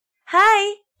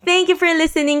Hi! Thank you for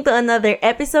listening to another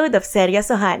episode of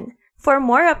Seryosohan. For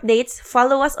more updates,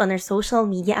 follow us on our social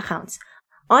media accounts.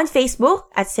 On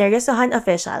Facebook at Seryosohan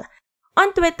Official.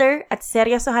 On Twitter at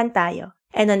Seryosohan Tayo.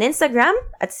 And on Instagram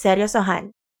at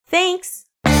Seryosohan. Thanks!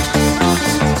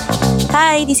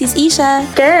 Hi, this is Isha.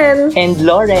 Ken. And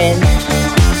Lauren.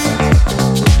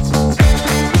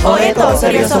 O eto,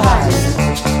 Seryosohan.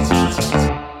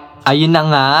 Ayun na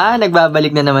nga,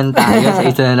 nagbabalik na naman tayo sa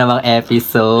isa na namang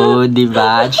episode, di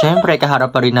ba? At syempre,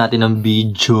 kaharap pa rin natin ng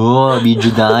video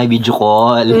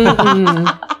call.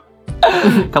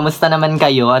 Kamusta naman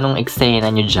kayo? Anong eksena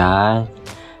nyo dyan?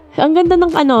 Ang ganda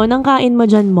ng kain mo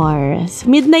dyan, Mars.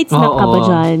 Midnight snack ka ba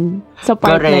dyan? Sa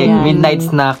part Correct. na yan. Midnight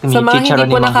snack ni Sa mga Chicharon hindi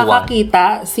ni po Mang Juan. nakakakita,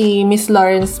 si Miss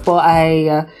Lawrence po ay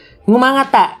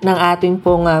ngumangata ng ating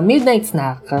pong midnight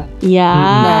snack Yeah.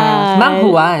 na Mang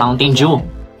Juan. Mountain Dew.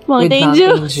 Mountain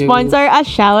Dew. Sponsor us.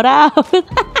 Shout out.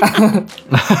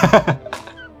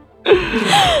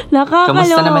 Nakakaloka.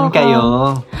 Kamusta naman kayo?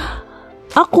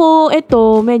 Ako,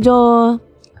 medyo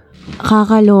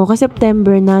kakaloka.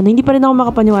 September na. Hindi pa rin ako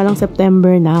makapaniwalang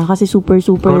September na kasi super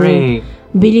Correct.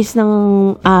 bilis ng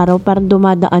araw. Parang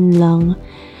dumadaan lang.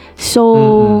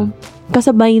 So,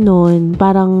 kasabay nun,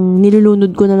 parang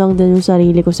nilulunod ko na lang din yung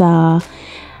sarili ko sa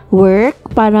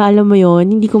work para alam mo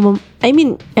yon hindi ko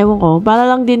ewan ko, para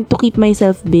lang din to keep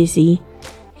myself busy.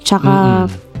 Tsaka,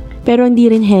 pero hindi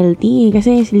rin healthy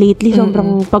kasi lately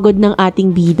sobrang pagod ng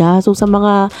ating bida. So, sa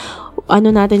mga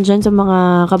natin dyan, sa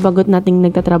mga kabagot nating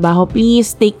nagtatrabaho,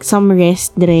 please take some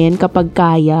rest din kapag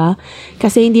kaya.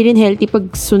 Kasi hindi rin healthy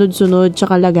pag sunod-sunod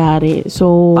tsaka lagari.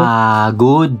 So,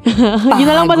 Pagod. yun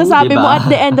na lang masasabi diba? mo at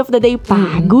the end of the day,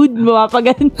 pagod.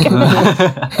 Mapapagan ka.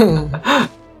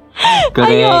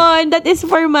 Correct. Ayun, that is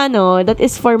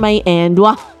for my end.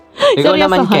 Wow. Ikaw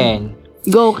naman, Seryosohan. Ken.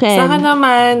 Go, Ken. Saka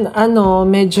naman,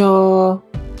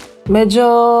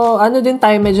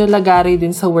 medyo lagari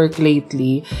din sa work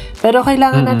lately. Pero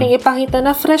kailangan nating ipakita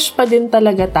na fresh pa din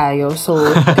talaga tayo. So,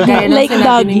 kagaya lang Like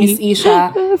sinabi ni doggy. Miss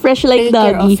Isha, Fresh like take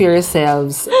care doggy. of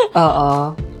yourselves.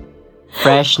 Oo.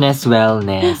 Freshness,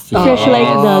 wellness. Fresh Yes.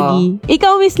 like doggy.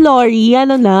 Ikaw, Miss Lori,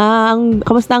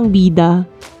 kamusta ang bida?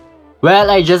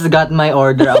 Well, I just got my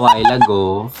order a while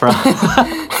ago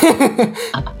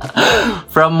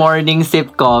from Morning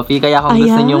Sip Coffee. Kaya kung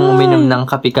gusto Ayan. nyo uminom ng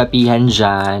kape-kapihan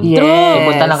dyan, Yes.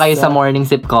 punta lang kayo sa Morning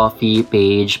Sip Coffee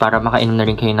page para makainom na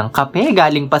rin kayo ng kape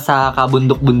galing pa sa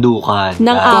kabundok-bundukan.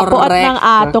 Ng apo at Correct. ng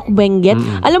atok, Benguet.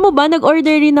 Alam mo ba,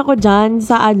 nag-order rin ako dyan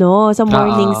sa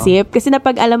Morning Sip. Kasi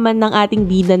napag-alaman ng ating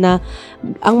bida na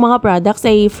ang mga products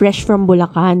ay fresh from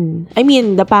Bulacan. I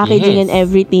mean, the packaging Yes. and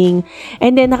everything.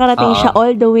 And then, nakarating siya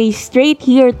all the way straight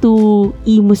here to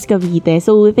Imus, Cavite.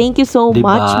 So, thank you so Diba?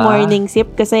 much, Morning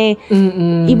Sip. Kasi,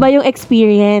 iba yung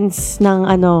experience ng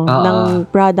ng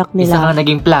product Isa nila. kang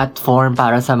naging platform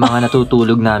para sa mga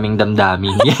natutulog naming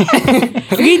damdamin.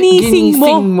 Ginising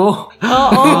mo.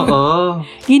 Oo. Oo.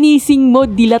 Ginising mo,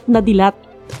 dilat na dilat.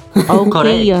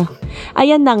 Okay.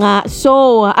 Ayan na nga.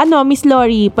 So, Miss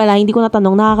Lori pala, hindi ko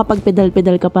natanong,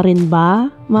 nakakapag-pedal-pedal ka pa rin ba?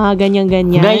 Mga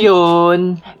ganyan-ganyan. Ngayon,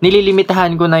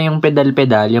 nililimitahan ko na yung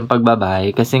pedal-pedal, yung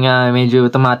pagbabay, kasi nga medyo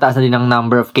tumataas na din ang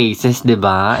number of cases, di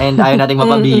ba? And ayaw nating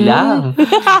mapabilang.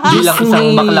 Bilang isang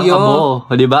baklang abo.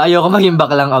 Di ba? Ayoko maging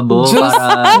baklang abo. Diyos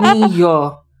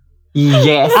mio.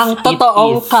 Yes, Ang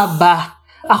totoong it is. kaba.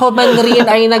 Ako man rin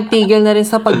ay nagtigil na rin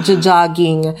sa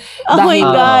pagja-jogging. Oh my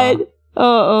God.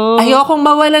 Oo. Ayokong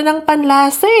mawala ng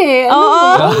panlasa eh.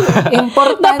 Oo.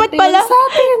 Importante Dapat pala. yun sa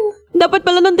atin. Dapat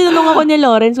pala nung tinanong ako ni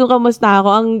Lawrence kung kamusta ako,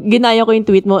 ang ginaya ko yung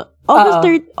tweet mo,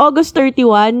 August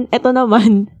 31, eto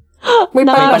naman. May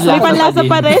May panlasa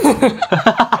pa rin.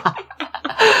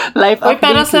 Life Uy,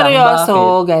 pero updates lang, seryoso,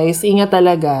 bakit? guys. Ingat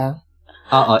talaga.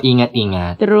 Oo,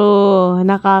 ingat-ingat. True.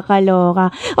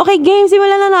 Nakakaloka. Okay, game.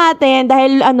 Simulan na natin.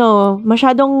 Dahil,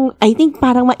 masyadong, I think,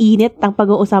 parang mainit ang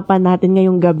pag-uusapan natin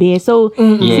ngayong gabi. So,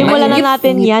 Yes. simulan na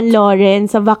natin yan,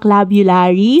 Lauren, sa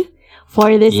vocabulary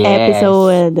for this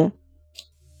episode.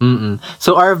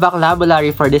 So, our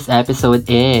vocabulary for this episode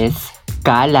is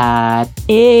kalat.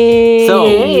 So,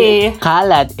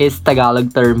 kalat is Tagalog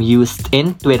term used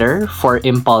in Twitter for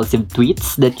impulsive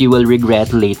tweets that you will regret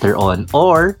later on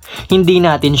or hindi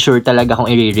natin sure talaga kung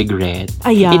i-regret.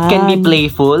 Ayan. It can be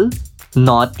playful,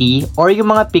 naughty, or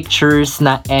yung mga pictures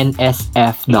na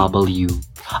NSFW.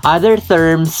 Other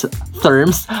terms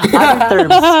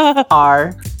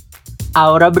are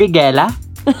Aura Brigela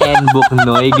and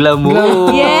Buknoy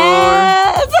Glamour.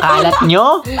 Yes! Kalat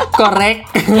nyo? Correct.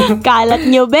 Kalat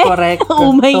nyo, be? Correct.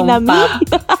 Umay namin.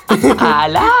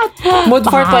 Kalat! Mood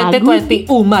for Pagod. 2020,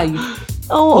 umay.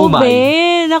 Oo, Umay.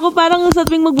 Ben. Ako parang sa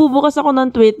tuwing magbubukas ako ng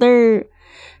Twitter,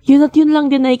 yun at yun lang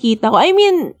din nakikita ko. I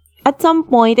mean, at some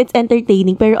point, it's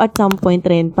entertaining, pero at some point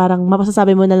rin, parang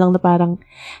mapasasabi mo na lang na parang,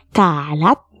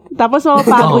 kalat? Tapos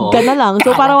mapapagod ka na lang.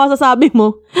 So, parang masasabi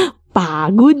mo,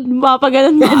 pagod?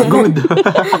 Mapapagalan ka na. Pagod.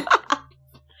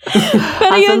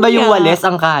 Pero yun Asan ba yung nga. wales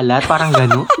ang kalat? Parang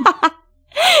gano'n.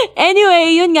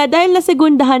 Anyway, yun nga, dahil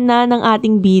nasegundahan na ng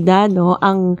ating bida, no,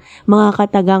 ang mga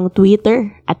katagang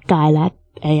Twitter at kalat.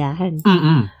 Ayan.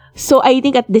 So, I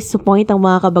think at this point, ang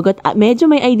mga kabagot, medyo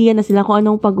may idea na sila kung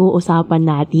anong pag-uusapan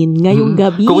natin ngayong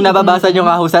gabi. Kung nababasa nyo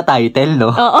nga ho sa title,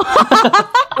 no? Oo.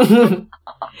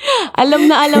 alam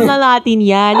na natin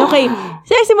yan. Okay,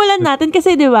 so simulan natin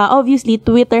kasi, di ba, obviously,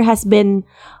 Twitter has been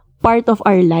part of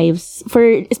our lives.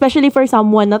 Especially for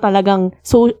someone na talagang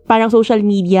parang social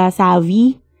media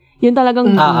savvy. Yun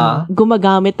talagang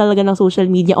gumagamit talaga ng social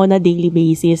media on a daily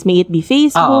basis. May it be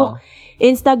Facebook,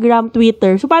 Instagram,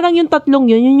 Twitter. So, parang yung tatlong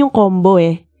yun yung combo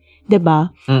eh. 'Di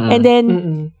ba? And then,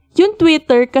 yung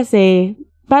Twitter kasi,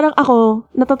 parang ako,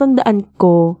 natatandaan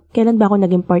ko, kailan ba ako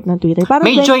naging part ng Twitter? Parang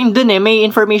may join dun eh. May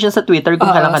information sa Twitter kung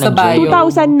kailan ka nag-join.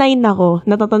 2009 ako.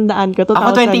 Natatandaan ko. 2009. Ako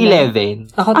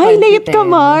 2011. Ako Ay, 2010. late ka,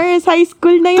 Mars. High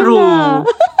school na yun. True. Na.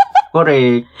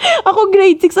 Correct. Ako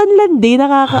grade 6, ang landi,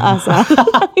 nakakaasa.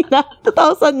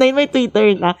 2009, may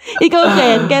Twitter na. Ikaw,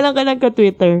 Jen, kailan ka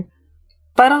nagka-Twitter?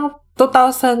 Parang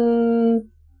 2010,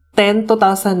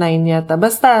 2009 yata.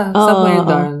 Basta, somewhere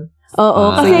doon.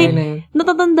 Oo, kasi Sige na yun.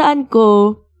 natatandaan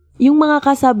ko, yung mga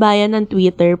kasabayan ng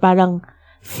Twitter, parang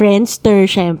Friendster,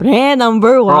 syempre,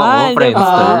 number 1. Oo,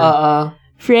 Friendster.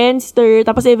 Friendster,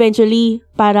 tapos eventually,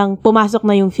 parang pumasok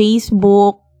na yung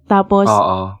Facebook, tapos,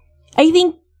 I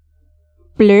think,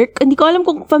 Plurk. Hindi ko alam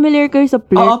kung familiar kayo sa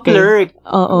Plurk. Plurk.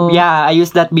 Oo. Yeah, I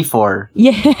used that before.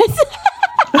 Yes.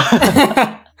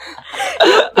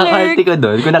 Ang arte ko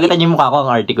doon. Kung nakita niyo yung mukha ko,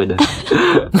 ang arte ko doon.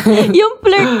 Yung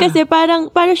Plurk kasi para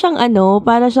siyang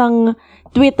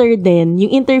Twitter din.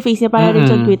 Yung interface niya para rin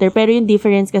siyang Twitter. Pero yung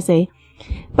difference kasi,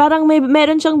 parang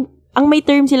meron siyang, ang may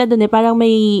term sila doon eh, parang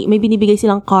may binibigay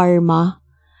silang karma.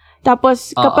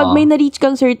 Tapos, kapag may na-reach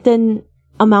kang certain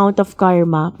amount of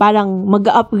karma, parang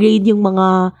mag-upgrade yung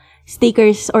mga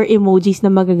stickers or emojis na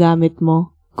magagamit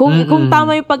mo. Kung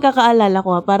tama yung pagkakaalala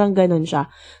ko, parang ganun siya.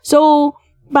 So,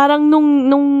 parang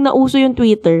nung nauso yung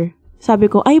Twitter, sabi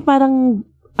ko, ay parang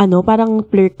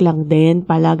Plurk lang din,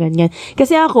 pala ganyan.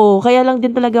 Kasi kaya lang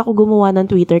din talaga ako gumawa ng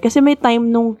Twitter. Kasi may time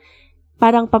nung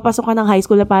parang papasok ka ng high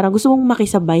school na parang gusto mong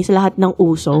makisabay sa lahat ng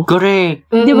uso. Correct.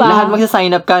 Diba? Lahat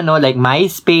magsa-sign up ka, no? Like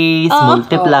MySpace,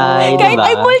 Multiply, Kahit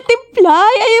diba?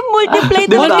 multiply.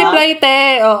 Diba? Multiply,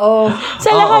 te. Oo.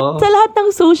 Sa lahat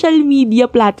ng social media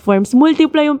platforms,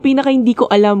 Multiply yung pinaka hindi ko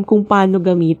alam kung paano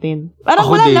gamitin. Parang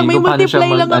Ako wala din, lang, may kung paano Multiply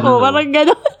siya lang ako. Parang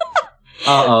gano'n.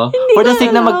 Oo. For the sake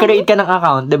na mag-create ka ng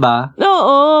account, diba?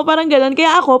 Oo, parang gano'n.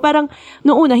 Kaya parang,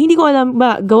 noong una, hindi ko alam,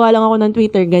 gawa lang ako ng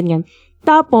Twitter, ganyan.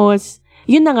 Tapos,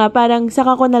 yun na nga, parang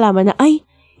saka ko nalaman na, ay,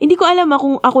 hindi ko alam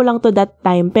kung ako lang to that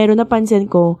time, pero napansin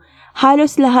ko,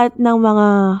 halos lahat ng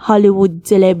mga Hollywood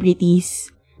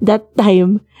celebrities that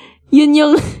time, yun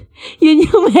yung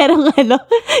merong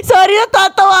sorry,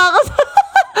 natatawa ako sa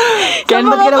Kaya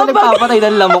ba't ka naman nagpapatay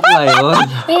ng lamok ngayon?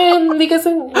 Hindi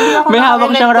ako May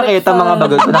hawak siyang raketa, mga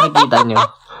bagot. Kung nakikita niyo.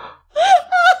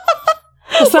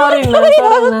 Sorry na.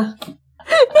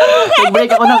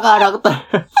 Nag-break ako ng character.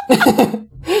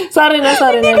 Sorry na,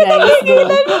 guys.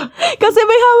 Kasi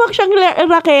may hawak siyang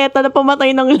raketa na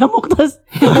pamatay ng lamok, tapos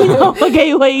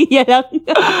pinapagayway niya lang.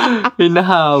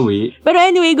 Hinahawi. Pero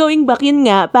anyway, going back, yun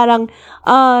nga, parang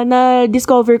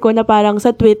na-discover ko na parang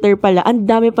sa Twitter pala, ang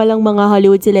dami palang mga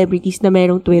Hollywood celebrities na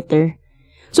merong Twitter.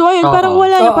 So ayun, parang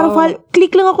wala na, parang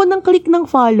click lang ako ng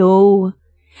follow.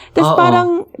 Tapos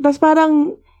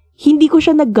parang hindi ko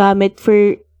siya naggamit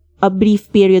for a brief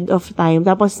period of time.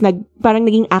 Tapos parang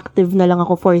naging active na lang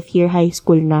ako 4th year high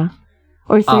school na.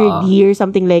 Or 3rd year,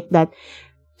 something like that.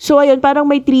 So, ayun, parang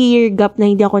may 3-year gap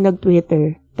na hindi ako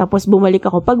nag-Twitter. Tapos bumalik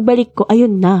ako. Pagbalik ko,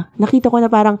 ayun na. Nakita ko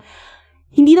na parang,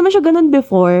 hindi naman siya ganun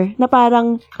before, na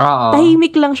parang,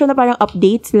 tahimik lang siya na parang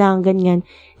updates lang, ganyan.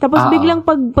 Tapos biglang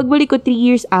pagbalik ko 3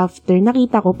 years after,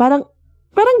 nakita ko, parang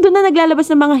doon na naglalabas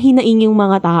ng mga hinaing yung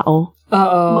mga tao.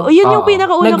 Yun yung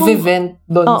pinakauna kong... Nag-vent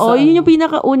doon sa... yun yung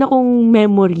pinakauna kong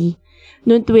memory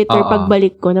nung Twitter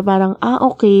pagbalik ko na parang,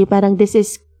 okay, parang this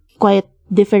is quite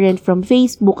different from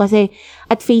Facebook kasi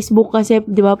at Facebook kasi,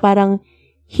 di ba, parang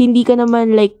hindi ka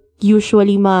naman like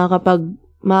usually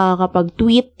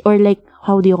makakapag-tweet or like,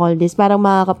 how do you call this? Parang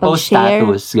makakapag-share.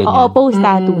 Post status, ganyan. Post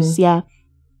status, yeah.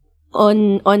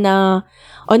 on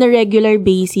a regular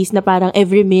basis na parang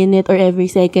every minute or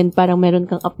every second parang meron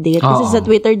kang update. Kasi sa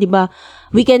Twitter, 'di ba,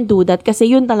 we can do that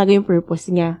kasi yun talaga yung purpose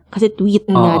niya. Kasi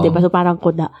tweet nga, 'di ba? So parang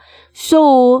kuda. So,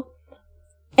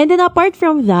 and then apart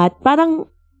from that, parang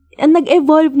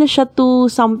nag-evolve na siya to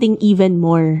something even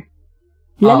more.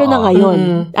 Lalo na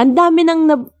ngayon. Ang dami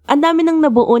nang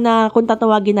nabuo na kung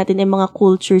tatawagin natin ay mga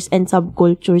cultures and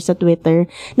subcultures sa Twitter.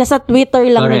 Na sa Twitter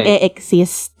lang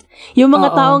nag-e-exist. Yung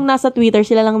mga taong nasa Twitter,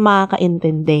 sila lang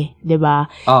makakaintindi. 'Di ba?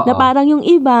 Na parang yung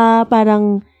iba,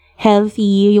 parang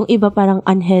healthy, yung iba parang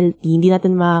unhealthy, hindi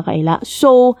natin makakaila.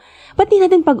 So, pati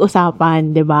natin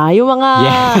pag-usapan, 'di ba? Yung mga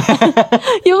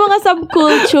yung mga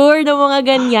subculture ng mga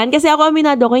ganyan kasi ako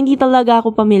aminado ko hindi talaga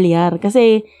ako pamilyar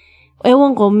kasi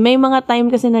ewan ko, may mga time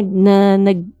kasi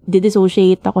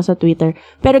nag-dissociate ako sa Twitter.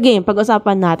 Pero game,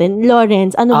 pag-usapan natin.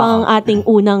 Lawrence, ano ba ang ating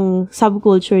unang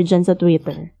subculture dyan sa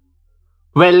Twitter?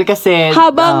 Well, kasi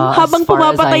habang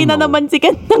pumapatay na naman si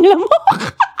Ken ng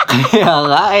lamok. Kaya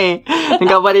nga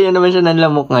nagkaparin na naman siya ng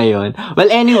lamok ngayon.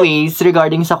 Well, anyways,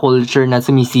 regarding sa culture na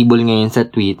sumisibol ngayon sa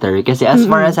Twitter, kasi as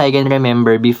far as I can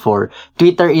remember before,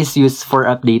 Twitter is used for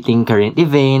updating current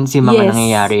events, yung mga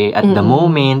nangyayari at the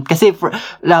moment. Kasi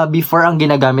before, ang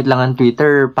ginagamit lang ang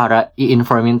Twitter para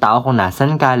i-inform yung tao kung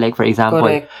nasan ka. Like, for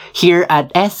example, here at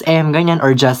SM, ganyan,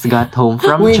 or just got home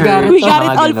from church. We got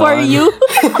it all for you.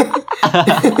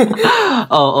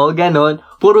 Oo, ganon.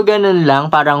 Puro ganun lang,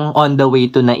 parang on the way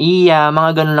to Naiya,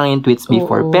 mga ganun lang yung tweets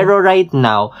before. Pero right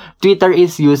now, Twitter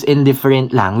is used in different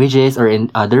languages or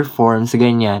in other forms,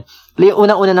 ganyan.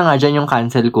 Unang-una na nga dyan yung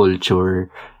cancel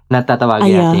culture na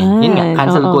tatawagin natin. Yun nga,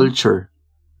 cancel culture.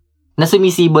 Na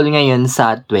sumisibol ngayon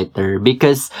sa Twitter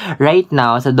because right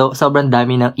now, sobrang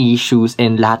dami ng issues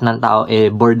and lahat ng tao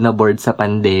bored na bored sa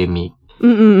pandemic.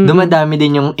 Dumadami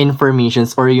din yung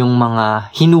informations or yung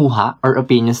mga hinuha or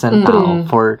opinions ng tao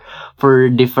for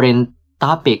different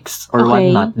topics or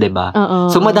whatnot, diba?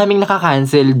 So, madaming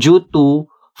nakakancel due to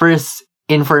first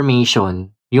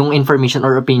information. Yung information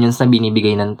or opinions na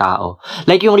binibigay ng tao.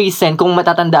 Like yung recent, kung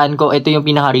matatandaan ko, ito yung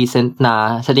pinaka-recent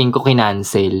na sa tingin ko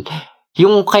kinancel.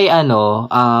 Yung kay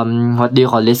what do you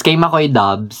call this? Kay Makoy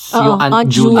Dubs, yung Aunt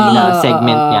Julie na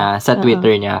segment niya sa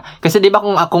Twitter niya. Kasi 'di ba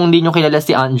kung hindi niyo kilala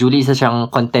si Aunt Julie, isa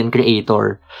siyang content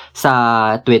creator sa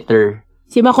Twitter.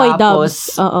 Si Makoy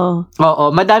Dubs. Oo,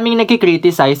 madaming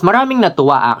nagki-criticize, maraming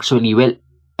natuwa actually. Well,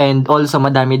 and also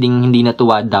madami ding hindi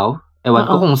natuwa daw. Ewan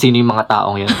ko kung sino yung mga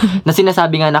taong yun. Na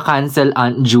sinasabi nga na cancel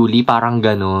Aunt Julie, parang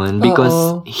ganun.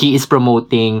 Because he is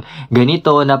promoting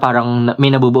ganito na parang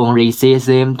may nabubuong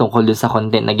racism tungkol dun sa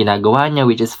content na ginagawa niya,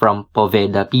 which is from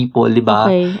Poveda people, di ba?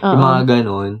 Yung mga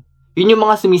ganun. Yun yung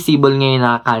mga sumisibol ngayon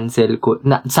na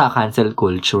sa cancel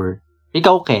culture.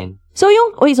 Ikaw, Ken? So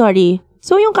yung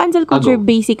cancel culture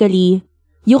basically,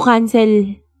 you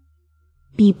cancel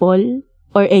people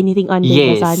or anything under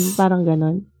the sun, parang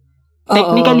ganun.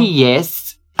 Technically,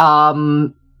 yes.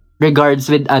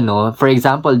 Regards with for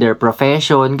example, their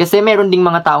profession. Kasi meron ding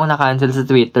mga taong na-cancel sa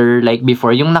Twitter, like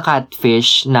before, yung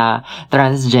na-catfish na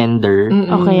transgender,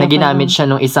 na ginamit siya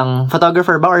nung isang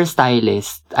photographer ba or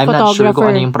stylist? I'm not sure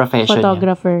kung ano yung profession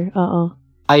photographer, niya.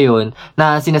 Ayun,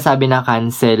 na sinasabi na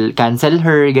cancel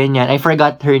her, ganyan. I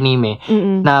forgot her name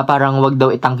na parang wag daw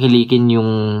itangkilikin yung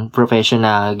profession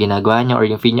na ginagawa niya or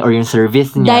yung fee niya or yung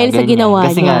service niya. Dahil ganyan. Sa ginawa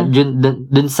kasi niya. Kasi nga,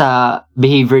 dun sa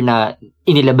behavior na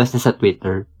inilabas niya sa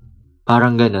Twitter.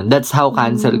 Parang ganun. That's how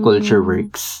cancel culture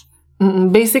works.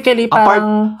 Basically,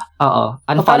 parang...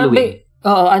 unfollowing.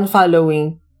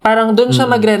 Unfollowing. Parang dun siya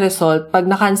magre-result.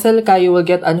 Pag na-cancel ka, you will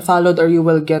get unfollowed or you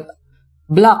will get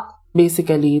blocked.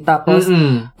 Basically. Tapos,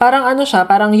 parang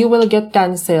parang you will get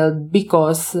canceled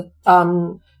because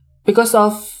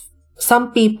of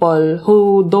some people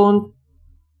who don't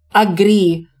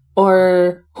agree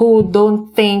or who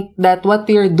don't think that what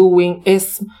you're doing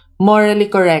is morally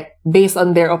correct based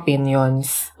on their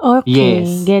opinions. Okay.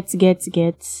 Yes.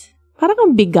 Gets. Parang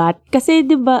ang bigat. Kasi,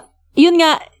 di ba, yun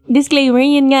nga, disclaimer,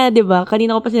 yun nga, di ba,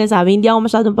 kanina ko pa sinasabi, hindi ako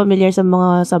masyadong familiar sa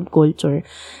mga subculture.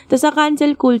 Tapos sa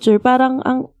cancel culture, parang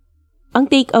ang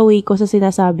take-away ko sa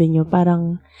sinasabi nyo,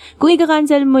 parang, kung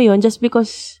i-cancel mo yon just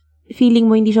because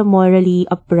feeling mo hindi siya morally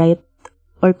upright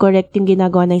or correct yung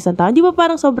ginagawa ng isang tao, di ba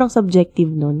parang sobrang subjective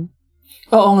nun?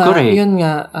 Oo nga, correct. Yun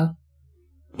nga.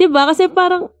 Di ba? Kasi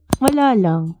parang, wala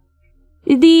lang.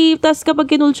 Tas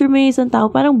kapag kinulture mo yung isang tao,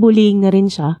 parang bullying na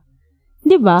rin siya.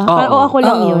 Di ba? Ako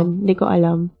lang yun. Hindi ko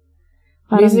alam.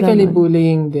 Parang basically, ganun.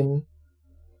 bullying din.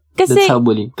 Kasi, that's how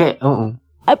bullying.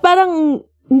 Parang,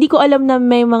 hindi ko alam na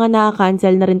may mga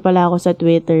na-cancel na rin pala ako sa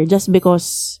Twitter just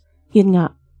because, yun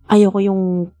nga, ayoko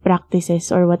yung practices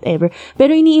or whatever.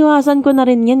 Pero iniiwasan ko na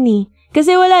rin yan eh.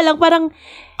 Kasi wala lang, parang...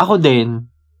 Ako din.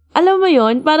 Alam mo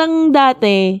yon, parang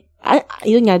dati,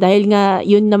 yun nga, dahil nga,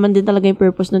 yun naman din talaga yung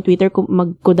purpose ng Twitter, kung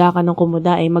magkuda ka ng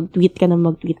kumuda, mag-tweet ka ng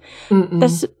mag-tweet.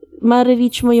 Tapos,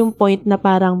 ma-reach mo yung point na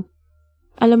parang,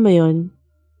 alam mo yun,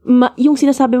 yung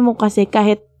sinasabi mo kasi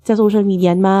kahit sa social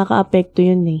media, makaka-apekto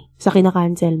yun eh, sa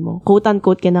kinakancel mo.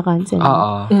 Quote-unquote kinakancel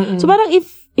mo. So, parang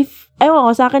if ewan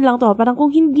ko, sa akin lang to, parang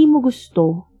kung hindi mo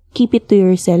gusto, keep it to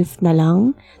yourself na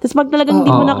lang. Tapos pag talagang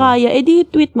hindi mo na kaya, di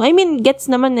tweet mo. I mean, gets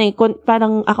naman eh,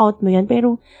 parang account mo yan,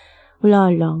 pero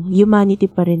wala lang. Humanity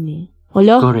pa rin eh.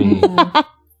 Wala? Correct.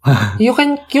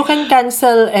 You can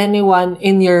cancel anyone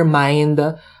in your mind,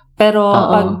 pero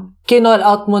pag kinall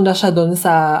out mo na siya doon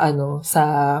sa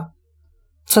sa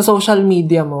social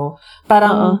media mo,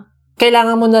 parang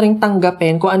kailangan mo na ring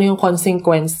tanggapin kung ano yung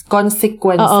consequences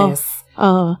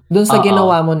doon sa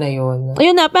ginawa mo na yun.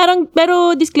 Ayun na,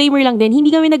 pero disclaimer lang din, hindi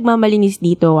kami nagmamalinis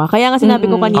dito. Kaya nga sinabi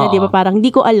ko kanina, di ba, parang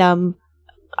hindi ko alam,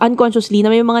 unconsciously,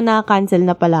 na may mga na-cancel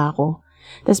na pala ako.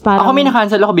 Tas parang, ako may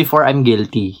na-cancel ako before I'm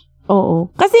guilty. Oo.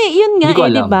 Kasi yun nga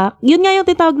di ba? Yun nga yung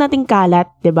titawag nating kalat,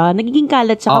 di ba? Nagiging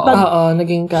kalat siya kapag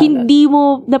naging kalat. Hindi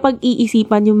mo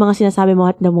napag-iisipan yung mga sinasabi mo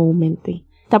at the moment eh.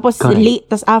 Tapos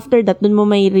tas after that, dun mo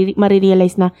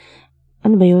marirealize na,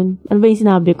 ano ba yun? Ano ba yung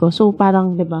sinabi ko? So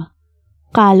parang, di ba?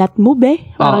 Kalat mo,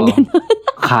 be? Parang gano'n.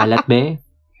 Kalat, be?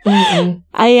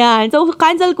 Ayan. So,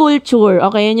 cancel culture.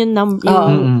 Okay, yan yung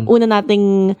una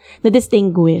nating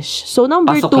na-distinguish. So,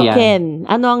 number pasok 2, Ken.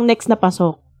 Ano ang next na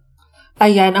pasok?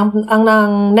 Ayan, ang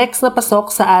next na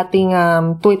pasok sa ating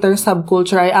Twitter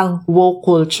subculture ay ang woke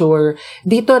culture.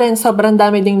 Dito rin, sobrang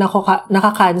dami ding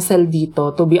naka-cancel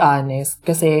dito, to be honest.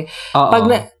 Kasi,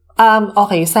 for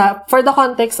the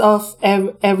context of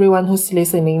everyone who's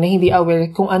listening na hindi aware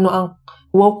kung ano ang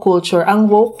woke culture. Ang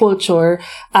woke culture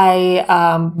ay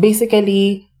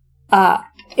basically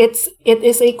it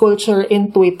is a culture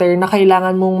in Twitter na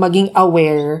kailangan mong maging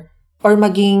aware or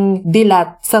maging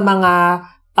dilat sa mga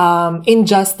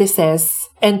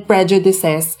injustices and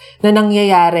prejudices na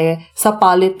nangyayari sa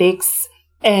politics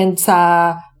and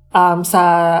sa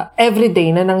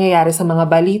everyday na nangyayari sa mga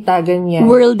balita, ganyan.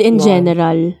 World in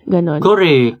general, ganon.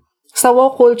 Correct. Sa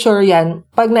woke culture yan,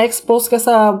 pag na-expose ka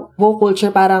sa woke culture,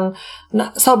 parang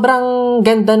sobrang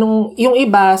ganda yung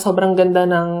iba, sobrang ganda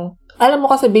ng, alam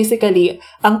mo kasi basically,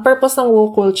 ang purpose ng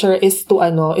woke culture is to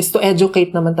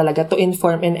educate naman talaga, to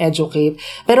inform and educate.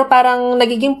 Pero parang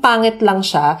nagiging pangit lang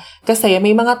siya kasi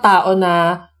may mga tao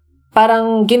na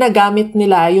parang ginagamit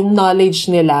nila yung knowledge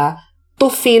nila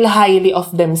to feel highly of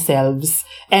themselves.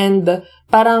 And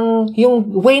parang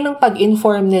yung way ng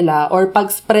pag-inform nila or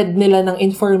pag-spread nila ng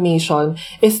information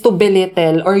is to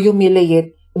belittle or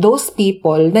humiliate those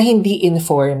people na hindi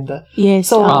informed.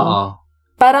 Yes. So,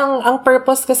 parang ang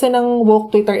purpose kasi ng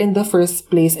woke Twitter in the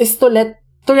first place is to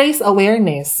raise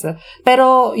awareness.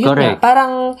 Pero yun nga,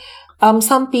 parang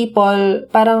some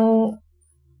people parang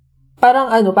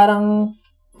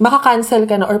maka-cancel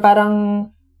ka na or parang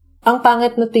ang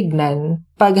pangit na tignan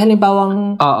pag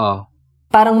halimbawang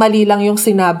parang mali lang yung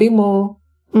sinabi mo.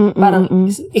 Parang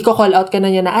i-call out ka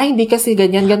na niya na, hindi kasi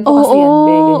ganyan, ganito kasi yan,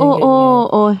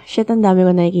 ganyan. Shit, ang dami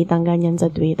ko nakikitang ganyan sa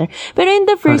Twitter. Pero in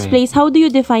the first place, how do you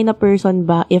define a person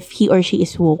ba if he or she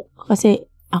is woke? Kasi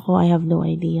ako, I have no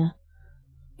idea.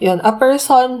 Yun, a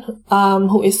person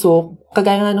who is woke,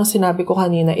 kagaya nga nung sinabi ko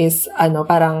kanina is,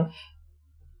 parang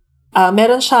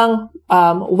meron siyang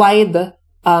wide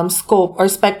scope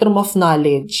or spectrum of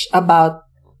knowledge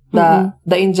about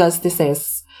the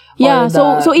injustices. Yeah,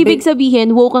 so ibig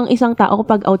sabihin, woke ang isang tao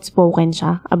kapag outspoken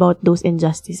siya about those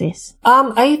injustices.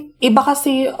 Iba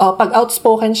kasi pag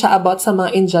outspoken siya about sa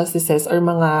mga injustices or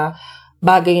mga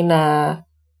bagay na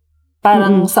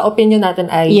parang sa opinion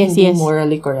natin ay hindi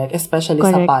morally correct, especially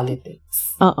sa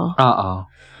politics. Oo.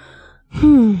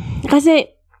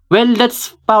 Kasi well,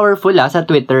 that's powerful sa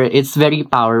Twitter. It's very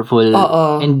powerful.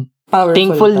 And powerful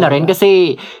thankful na rin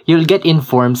kasi you'll get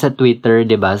informed sa Twitter,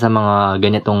 'di ba, sa mga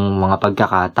ganitong mga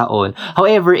pagkakataon.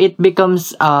 However, it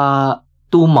becomes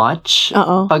too much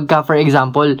pagka for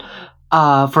example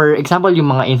yung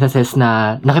mga instances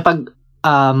na nakipag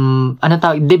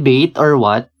debate or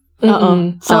what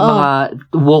sa mga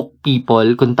woke people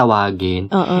kung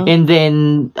tawagin. And then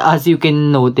as you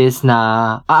can notice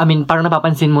na parang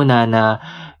napapansin mo na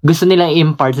gusto nilang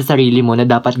i-impart sa sarili mo na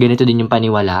dapat ganito din yung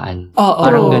paniwalaan.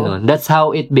 Parang ganun. That's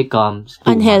how it becomes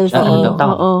unhealthy. Yun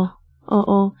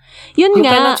you nga. You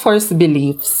cannot force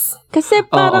beliefs. Kasi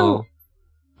parang,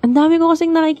 ang dami ko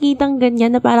kasing nakikitang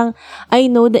ganyan na parang,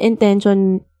 I know the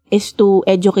intention is to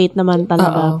educate naman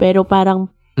talaga. Pero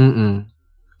parang,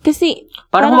 Kasi,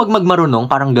 Parang huwag magmarunong,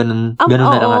 parang ganun na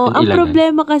lang natin ang ilagay.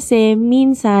 problema kasi,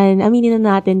 minsan, aminin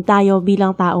na natin, tayo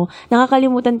bilang tao,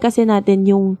 nakakalimutan kasi natin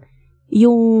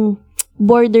yung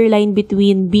borderline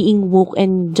between being woke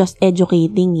and just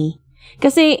educating eh.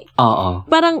 Kasi,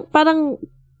 parang,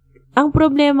 ang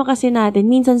problema kasi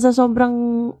natin, minsan sa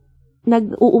sobrang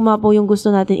nag-uumapaw yung gusto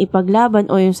natin ipaglaban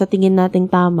o yung sa tingin nating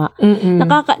tama,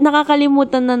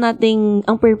 nakakalimutan na nating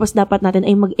ang purpose dapat natin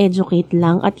ay mag-educate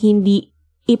lang at hindi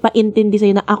ipaintindi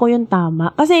sa'yo na ako yung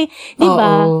tama. Kasi, di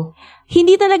ba,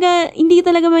 hindi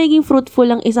talaga magiging fruitful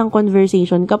ang isang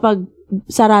conversation kapag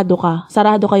sarado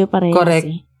kayo parehas. Correct.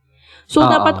 Eh. So,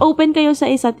 dapat open kayo sa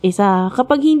isa't isa.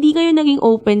 Kapag hindi kayo naging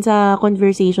open sa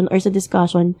conversation or sa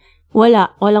discussion,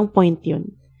 walang point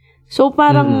yun. So,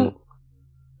 parang,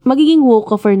 magiging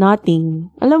woke ka for nothing.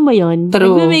 Alam mo yun?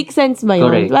 True. Nag-make sense ba yun?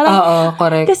 Correct. Oo,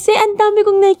 correct. Kasi ang dami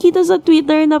kong nakikita sa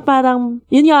Twitter na parang,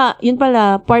 yun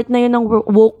pala, part na yun ng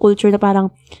woke culture na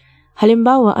parang,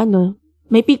 halimbawa,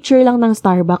 may picture lang ng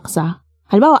Starbucks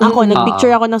Halimbawa, ako,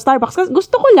 nag-picture ako ng Starbucks kasi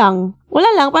gusto ko lang. Wala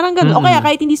lang, parang gano'n. O kaya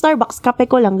kahit hindi Starbucks, kape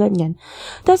ko lang, ganyan.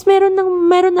 Tapos meron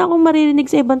na akong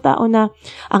maririnig sa ibang tao na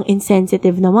ang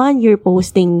insensitive naman, you're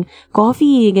posting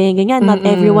coffee, ganyan. Not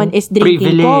everyone is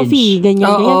drinking coffee,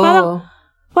 ganyan.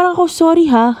 Parang ako, sorry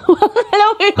ha. Alam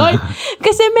mo yun?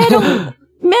 Kasi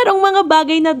merong mga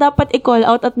bagay na dapat i-call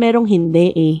out at merong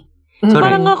hindi eh.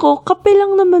 Parang ako, kape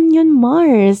lang naman yun,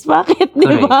 Mars. Bakit,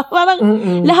 di ba? Parang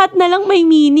lahat na lang may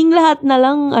meaning, lahat na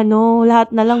lang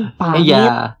pangit.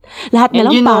 Yeah. Lahat na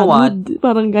lang pagod.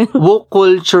 Parang gano'n. Woke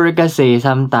culture kasi,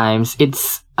 sometimes,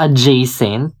 it's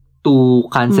adjacent to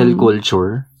cancel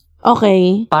culture.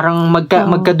 Okay. Parang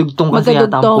magkadugtong kasi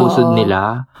yata ang pusod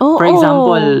nila. For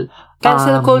example,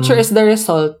 cancel culture is the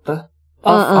result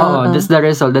of... that's the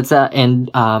result. That's the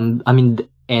end,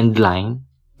 end line.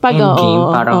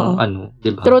 Endgame, parang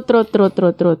diba?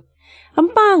 Truth. Ang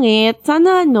pangit,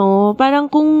 sana parang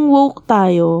kung woke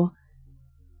tayo,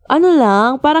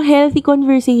 parang healthy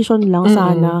conversation lang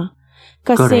sana.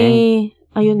 Kasi,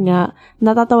 ayun nga,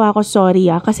 natatawa ako,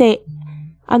 sorry kasi,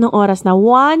 anong oras na?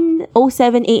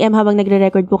 1:07 a.m. habang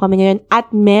nagre-record po kami ngayon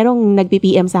at merong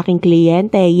nag-PPM sa aking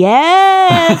kliyente.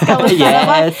 Yes! Kamusta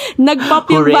naman?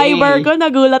 Nag-pop yung Viber ko,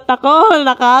 nagulat ako.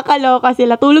 Nakakaloka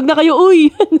sila. Tulog na kayo,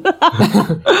 uy!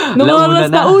 Nung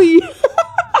oras na, uy!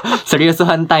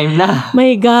 Seryosohan time na.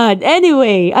 My God.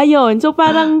 Anyway, ayun. So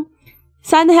parang,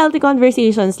 sana healthy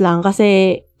conversations lang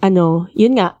kasi,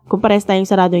 yun nga, kung pares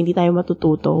tayong sarado, hindi tayo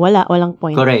matututo. Walang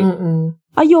point. Correct.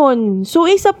 Ayun.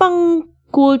 So, isa pang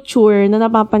culture na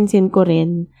napapansin ko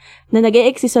rin na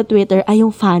nag-e-exist sa Twitter ay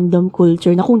yung fandom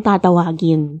culture na kung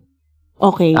tatawagin.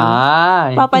 Okay.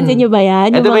 Papansin nyo ba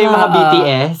yan? Ito ba yung mga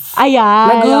BTS?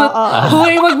 Ayan.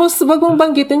 Huwag mong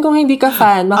banggitin kung hindi ka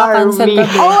fan. Makapansel ka.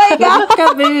 Oh my God!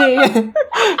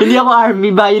 Hindi ako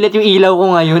ARMY. Violet yung ilaw ko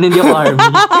ngayon. Hindi ako ARMY.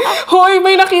 Hoy,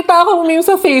 may nakita akong meme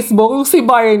sa Facebook. Si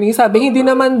Barney, sabi, hindi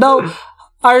naman daw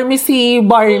ARMY si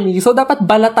Barney. So, dapat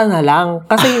balata na lang.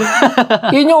 Kasi,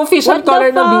 yun yung official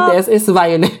color ng BTS is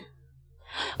violet.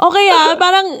 Okay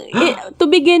parang, to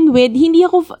begin with, hindi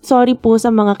ako, sorry po sa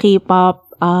mga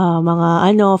K-pop,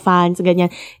 mga fans,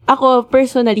 ganyan. Ako,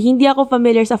 personally, hindi ako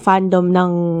familiar sa fandom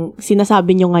ng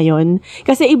sinasabi nyo ngayon.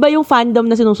 Kasi iba yung fandom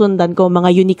na sinusundan ko, mga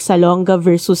Unique Salonga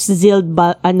versus Zild,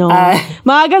 mga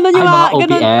ganon yung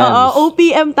mga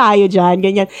OPM tayo dyan,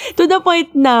 ganyan. To the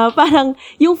point na, parang,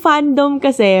 yung fandom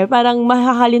kasi, parang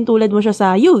makakalintulad mo siya sa,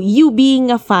 you being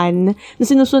a fan, na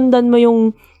sinusundan mo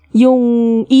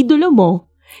yung idolo mo.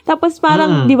 Tapos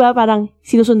parang, di ba, parang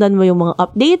sinusundan mo yung mga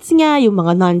updates niya, yung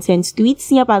mga nonsense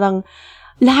tweets niya, parang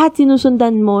lahat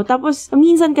sinusundan mo. Tapos,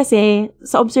 minsan kasi,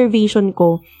 sa observation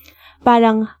ko,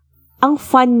 parang, ang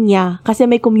fun niya, kasi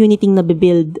may community na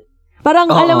nabibuild.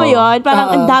 Parang, alam mo yun, parang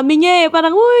ang dami niya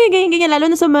parang, uy, ganyan, lalo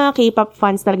na sa mga K-pop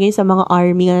fans, talaga yun sa mga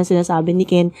ARMY nga na sinasabi ni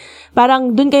Ken.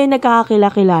 Parang, dun kayo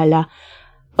nagkakakilala.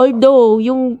 Although,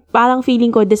 yung parang feeling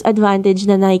ko, disadvantage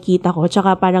na nakikita ko,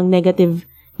 tsaka parang negative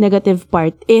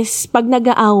part is pag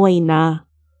nag-aaway na.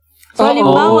 So,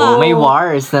 halimbawa, may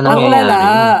wars na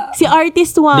nangyayari. Si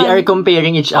Artist 1. They are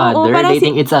comparing each other. They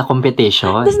think it's a competition.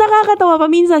 Tapos nakakatawa pa.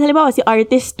 Minsan, halimbawa, si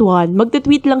Artist 1,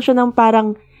 magtutweet lang siya ng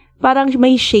parang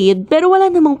may shade, pero wala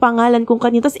namang pangalan kung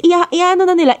kanino. Tapos,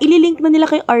 ililink na nila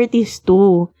kay Artist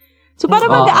 2. So,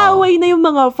 parang mag-aaway na yung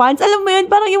mga fans. Alam mo yun,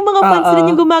 parang yung mga fans rin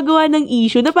yung gumagawa ng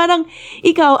issue na parang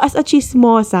ikaw, as a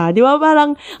chismosa, di ba?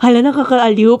 Parang, hala,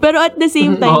 nakakaaliw. Pero at the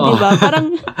same time, di ba?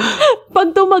 Parang,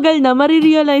 pag tumagal na,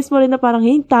 marirealize mo rin na parang,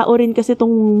 tao rin kasi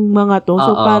tong mga to.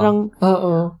 So, parang,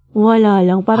 Wala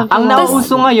lang. Parang ang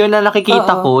nauuso ngayon na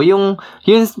nakikita ko, yung,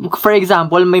 for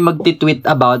example, may magti-tweet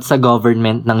about sa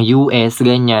government ng US,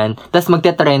 ganyan. Tapos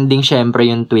magte-trending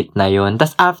syempre yung tweet na yun.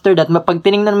 Tapos after that, pag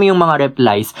tinignan mo yung mga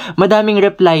replies, madaming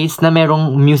replies na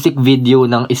merong music video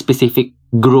ng specific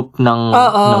group ng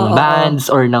bands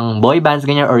or ng boy bands,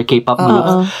 ganyan, or K-pop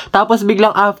groups. Tapos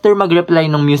biglang after mag-reply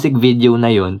ng music video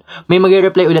na yun, may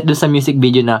mag-reply ulit dun sa music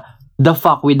video na, the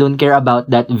fuck, we don't care about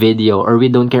that video or we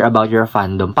don't care about your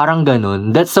fandom. Parang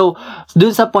ganun. That's so, dun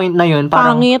sa point na yun,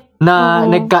 parang pangit.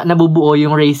 Nabubuo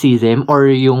yung racism or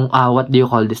yung, what do you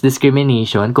call this,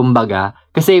 discrimination, kumbaga.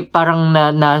 Kasi parang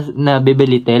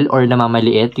nabibelittle or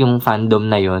namamaliit yung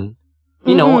fandom na yun.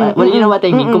 You know, you know what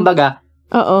I mean? Kumbaga,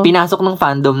 pinasok ng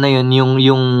fandom na yun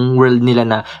yung world nila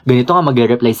na ganito nga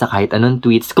mag-reply sa kahit anong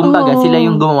tweets. Kumbaga, sila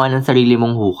yung gumawa ng sarili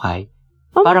mong hukay.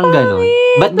 Parang ganun.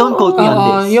 But don't quote me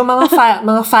on this. Yung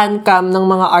mga fan cam ng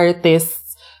mga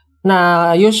artists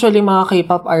na usually mga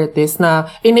K-pop artists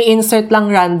na ini-insert lang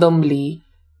randomly.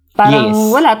 Parang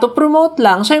wala, to promote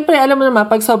lang. Syempre, alam mo naman,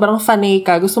 pag sobrang fanay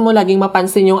ka, gusto mo laging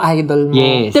mapansin yung idol mo.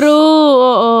 Yes. True.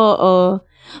 Oo.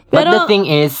 But the thing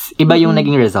is, iba yung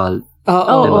naging result.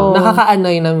 Oo. Diba?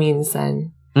 Nakaka-annoy na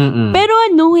minsan. Pero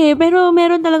pero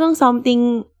meron talagang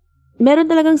something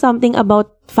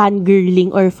about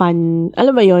fangirling or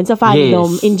alam mo yon sa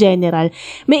fandom in general.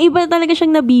 May iba talaga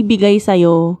siyang nabibigay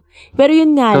sa'yo. Pero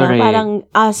yun nga lang, parang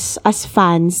as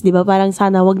fans, di ba, parang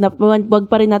sana wag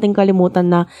pa rin natin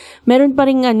kalimutan na meron pa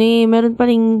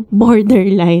rin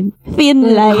borderline,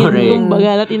 thin line,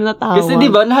 kumbaga na tinatawag. Kasi di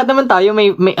ba, lahat naman tayo may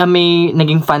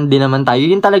naging fan din naman tayo.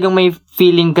 Yun talagang may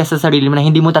feeling ka sa sarili mo na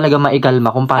hindi mo talaga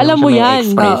maikalma kung paano siya may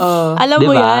express. Alam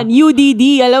mo yan, UDD,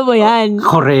 alam mo yan.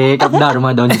 Correct,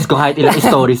 Updharma doon. Diyos ko, kahit ilang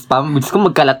stories pa, Diyos ko,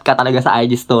 magkalat ka talaga sa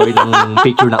IG story ng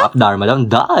picture ng Updharma doon.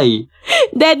 Die!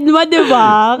 Dead ma,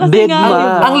 diba? Kasi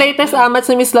ang latest amat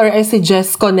sa Miss Laura ay si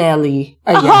Jess Connelly.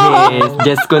 Yes,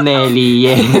 Jess Connelly.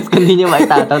 Yes. Kung hindi nyo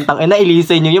maitatang,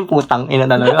 nailisan nyo yung putang ina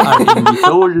na lang, R&B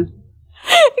soul.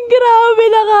 Grabe,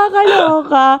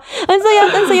 nakakaloka. Ang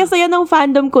saya ng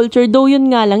fandom culture. Though yun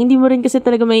nga lang, hindi mo rin kasi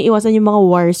talaga may iwasan yung mga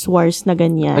wars na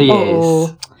ganyan. Yes. Oo.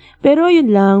 Pero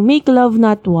yun lang, make love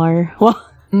not war.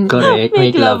 Correct.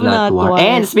 Make love not war.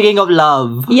 And speaking of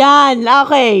love. Yan.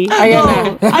 Okay.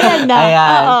 Ayan na.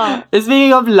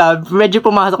 Speaking of love, medyo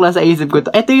pumasok lang sa isip ko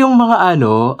to. Ito yung mga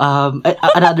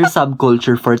another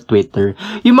subculture for Twitter.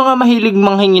 Yung mga mahilig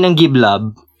manghingi ng give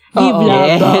love. Give love.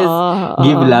 Yes.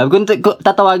 Give love. Kung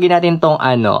tatawagin natin tong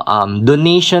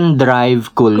donation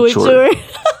drive culture.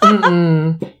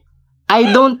 I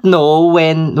don't know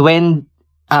when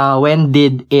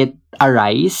did it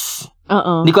arise.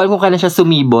 Hindi ko alam kung kailan siya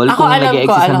sumibol, kung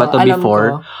nag-e-exist na ba to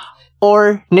before.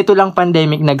 Or, nito lang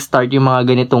pandemic nag-start yung mga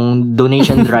ganitong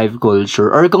donation drive culture.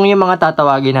 Or kung yung mga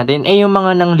tatawagin natin, yung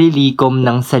mga nanglilikom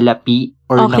ng salapi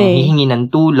or nanghihingi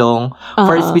ng tulong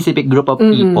for a specific group of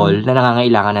people na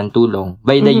nangangailangan ng tulong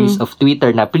by the use of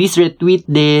Twitter na please retweet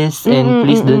this and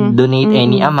please donate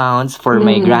any amounts for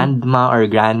my grandma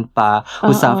or grandpa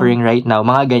who's suffering right now.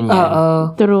 Mga ganyan.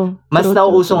 True. Mas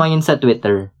nauuso ngayon sa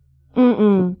Twitter.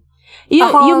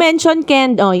 You mentioned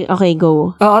Ken. Okay,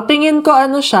 go. Tingin ko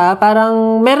siya,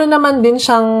 parang meron naman din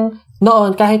siyang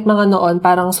noon, kahit mga noon,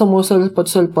 parang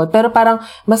sumusulpot-sulpot. Pero parang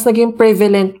mas naging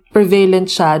prevalent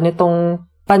siya nitong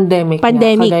pandemic.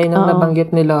 Kagaya ng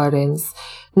nabanggit ni Lawrence.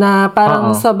 Na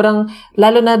parang sobrang,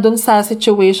 lalo na dun sa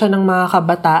situation ng mga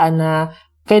kabataan na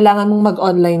kailangan mong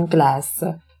mag-online class.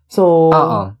 So,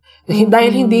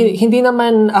 dahil hindi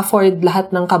naman afford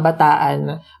lahat ng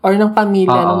kabataan or ng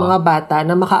pamilya ng mga bata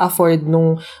na maka-afford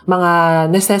nung mga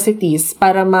necessities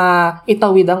para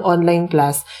maitawid ang online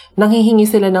class, nanghihingi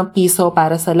sila ng piso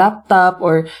para sa laptop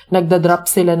or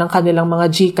nagda-drop sila ng kanilang mga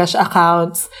GCash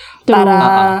accounts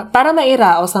para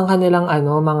mairaos ang kanilang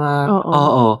mga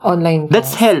online class.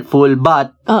 That's helpful,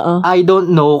 but I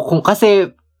don't know kung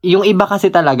kasi yung iba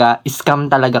kasi talaga, scam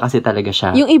talaga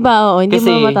siya. Yung iba, hindi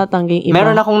mo matatanggi yung iba.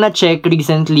 Meron akong na-check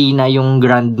recently na yung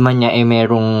grandma niya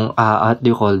merong, what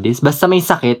do you call this? Basta may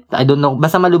sakit, I don't know,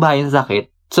 basta malubha yung sakit.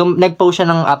 So, nag-post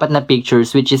siya ng 4 na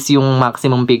pictures, which is yung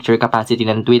maximum picture capacity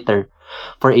ng Twitter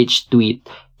for each tweet.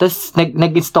 Tapos,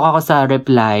 nag-stalk ako sa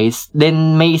replies,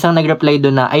 then may isang nag-reply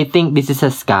doon na, I think this is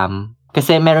a scam.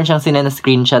 Kasi meron siyang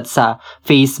screenshot sa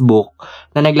Facebook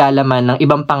na naglalaman ng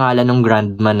ibang pangalan ng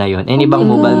grandma na yun and ibang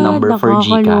mobile number for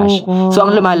GCash. So,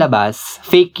 ang lumalabas,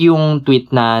 fake yung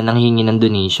tweet na nanghingi ng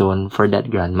donation for that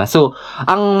grandma. So,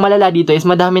 ang malala dito is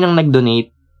madami nang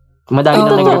nag-donate. Madami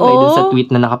nang nag-reply dun sa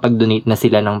tweet na nakapag-donate na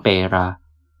sila ng pera.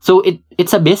 So,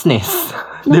 it's a business.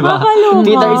 Diba? Nakakaloka.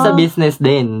 Twitter is a business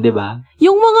din, diba?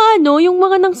 Yung mga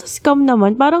nang scam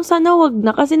naman, parang sana wag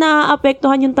na kasi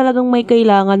naaapektuhan yung talagang may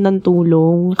kailangan ng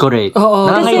tulong. Correct. Oo.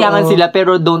 Nangangailangan Kasi- sila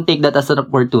pero don't take that as an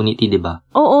opportunity, diba?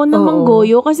 Oo, namang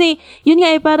goyo. Kasi, yun nga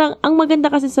parang, ang maganda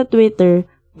kasi sa Twitter,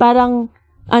 parang,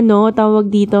 tawag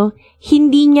dito,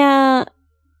 hindi niya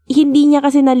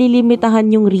kasi nalilimitahan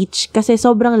yung reach kasi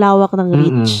sobrang lawak ng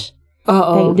reach.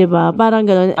 Oo. Diba? Parang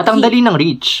gano'n. At ang dali ng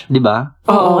reach, diba?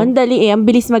 Oo, ang dali ang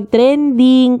bilis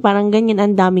mag-trending, parang ganyan,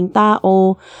 ang daming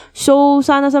tao. So,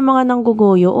 sana sa mga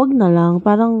nanggugoyo, wag na lang.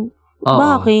 Parang, Oo.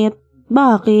 bakit?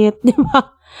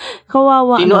 Diba?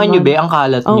 Kawawa Tinuan naman. nyo, be, ang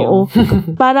kalat nyo. Oo.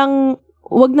 Parang,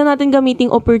 wag na natin gamiting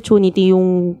opportunity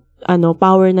yung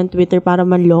power ng Twitter para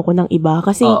manloko ng iba.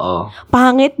 Kasi, Oo.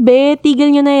 pangit, be. Tigil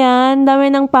nyo na yan.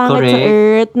 Dami ng pangit sa Correct.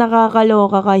 earth.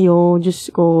 Nakakaloka kayo. Diyos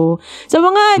ko. Sa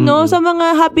mga, sa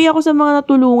mga, happy ako sa mga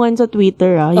natulungan sa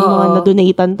Twitter, Yung mga Oo.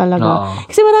 nadonatan talaga. Oo.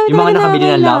 Kasi marami Yung mga talaga nakabili ng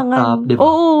nangangailangan. laptop, di ba?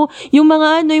 Oo. Yung mga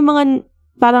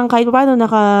parang kahit paano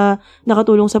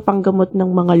nakatulong sa panggamot ng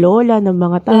mga lola, ng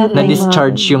mga tatay.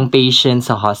 Na-discharge yung patient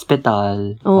sa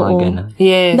hospital. Oo. Mga ganun.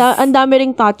 Yes. Ang dami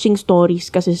ring touching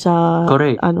stories kasi sa,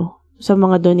 Correct. sa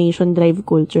mga donation drive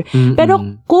culture. Mm-mm. Pero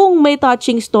kung may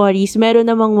touching stories, meron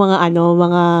namang mga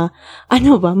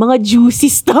juicy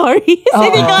stories. Oo.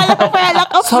 Hindi ko alam kung may alak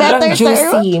of Sobrang better term.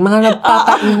 juicy. Mga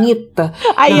nagpapainit.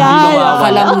 Ayan. Mga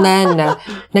kalamnan.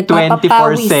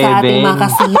 Nagpapapawi sa 24/7. ating mga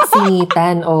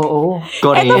kasingitan. Oo.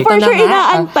 Correct. Ito for Ito na sure, nga.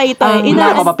 inaantay tayo. Ang-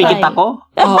 Inaantay. Napapapikit ako?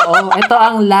 Oo. Ito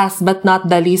ang last but not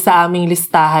the least sa aming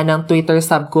listahan ng Twitter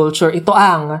subculture. Ito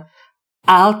ang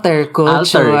alter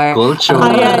culture. Alter culture.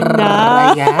 Ayan na.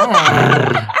 Ayan.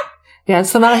 Yan.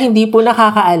 Sa mga hindi po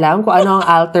nakakaalam kung ano ang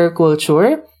alter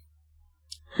culture,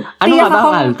 Ano nga Tiyak ba ang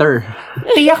ako- alter?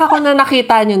 tiyak ako na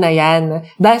nakita nyo na yan.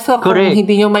 Dahil kung Correct.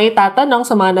 hindi nyo maitatanong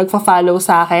sa mga nagfa-follow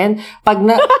sa akin,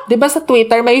 di ba sa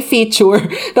Twitter may feature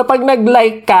na pag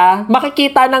nag-like ka,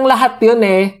 makikita ng lahat yun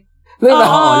eh. Di ba?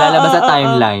 Oo, lalabas sa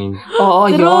timeline. Oo,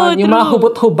 True, yun. Yung mga true.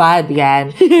 hubot-hubad, yan.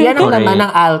 Yan ang Correct. naman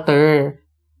ng alter.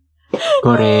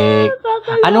 Correct.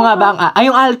 Ano nga ba ang...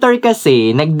 yung alter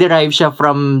kasi, nag-derive siya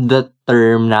from the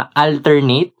term na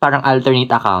alternate, parang alternate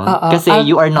account. Oo, Kasi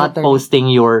you are not alternate. posting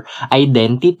your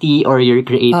identity or you're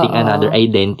creating Oo. another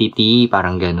identity,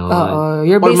 parang ganun. Oo.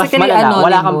 You're Or mas basically malala,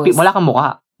 anonymous. wala kang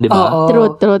mukha. Diba? Oo.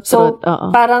 Truth. So, Oo.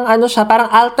 parang ano siya,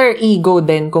 parang alter ego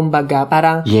din, kumbaga.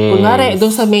 Parang, Yes. kunwari, doon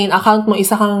sa main account mo,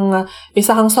 isa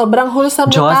kang sobrang wholesome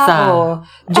na Diyosa. tao.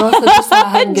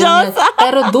 Diyosahan, ganyan. Diyosa.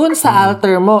 Pero doon sa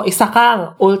alter mo, isa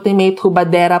kang ultimate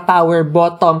hubadera power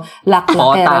bottom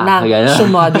laklakera Pota. ng Ganun.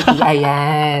 shumodity.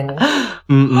 Ayan.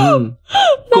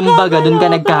 Kumbaga, dun ka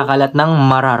nagkakalat ng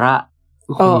marara.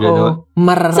 Kung ganun. Oo.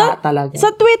 Marara talaga. Sa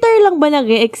Twitter lang ba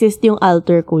nag-exist yung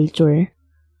alter culture?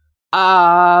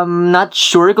 Not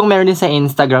sure kung meron din sa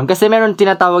Instagram. Kasi meron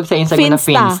tinatawag sa Instagram na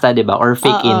Finsta, diba? Or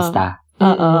fake Oo. Insta.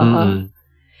 Oo.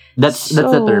 That's the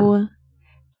term.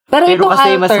 Pero Pero itong kasi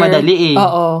mas alter, madali eh.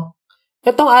 Oo.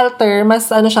 Itong alter, mas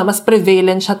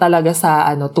prevalent siya talaga sa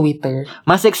Twitter.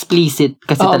 Mas explicit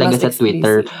kasi Oo, talaga mas sa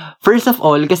Twitter. explicit. First of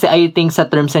all, kasi I think sa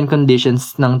terms and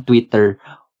conditions ng Twitter,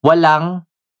 walang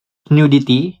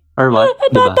nudity or what?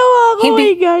 Diba? Tatawa ako,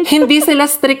 my God. Hindi sila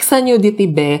strict sa nudity,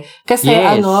 be. Kasi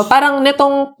Yes. parang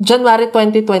nitong January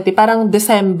 2020, parang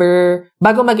December,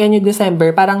 bago mag-end yung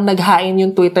December, parang naghain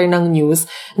yung Twitter ng news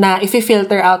na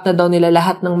i-filter out na daw nila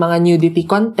lahat ng mga nudity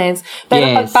contents. Pero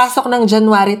Yes. pagpasok ng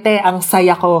January, ang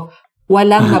saya ko.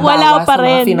 Walang Wala nabawas pa sa mga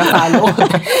rin. pina-follow.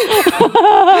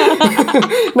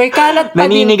 May kalat pa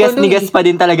din. Naninigas-nigas pa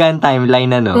din talaga ang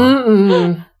timeline, ano? Mm-mm.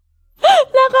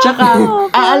 Tsaka,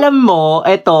 alam mo,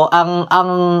 ito,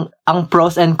 ang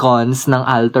pros and cons ng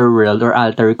alter world or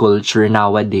alter culture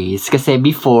nowadays. Kasi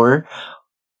before,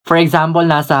 for example,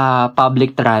 nasa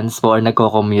public transport or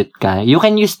nagko-commute ka, you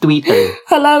can use Twitter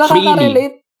Hala,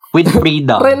 nakaka-relate. with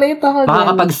freedom. Relate ako dyan.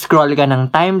 Makakapag-scroll ka ng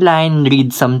timeline, read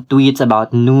some tweets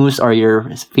about news or your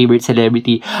favorite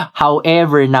celebrity.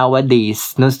 However,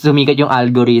 nowadays, nung sumikat yung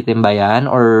algorithm ba yan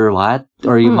or what?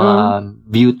 Or yung mga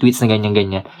view tweets na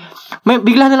ganyan-ganyan.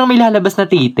 Bigla na lang may lalabas na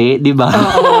titi, di ba?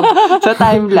 Sa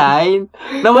timeline.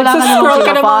 Na wala ka namang Scroll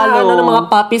ka ng mga, follow. ng mga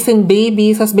puppies and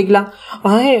babies, tas biglang,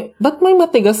 ay, ba't may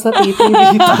matigas na titi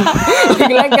dito?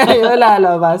 Biglang ganyan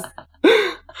lalabas.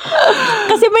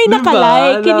 Kasi may Diba?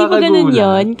 nakalike. Hindi ba ganun Nakakagulat.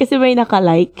 yun? Kasi may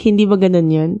nakalike. Hindi ba ganun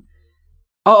yun?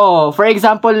 Oo. For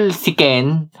example, si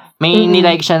Ken, may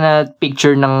nilike siya na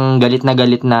picture ng galit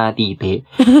na titi.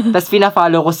 Tapos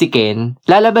pina-follow ko si Ken.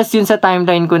 Lalabas yun sa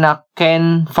timeline ko na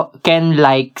Ken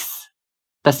likes.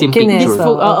 Tapos yung Kineso.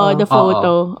 picture. The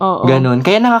photo. Oo. Ganun.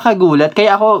 Kaya nakakagulat.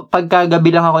 Kaya ako, pagkagabi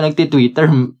lang ako nagti-Twitter,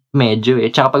 medyo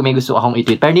Tsaka pag may gusto akong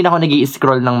i-tweet, pero hindi na ako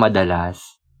nag-i-scroll ng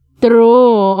madalas.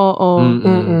 True, oo.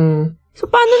 So,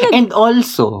 paano And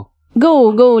also,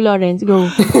 Go, Lawrence, go.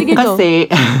 Sige, go.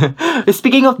 kasi,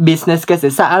 speaking of business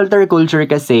kasi, sa alter culture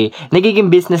kasi,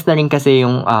 nagiging business na rin kasi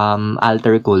yung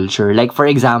alter culture. Like, for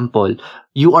example,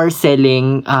 you are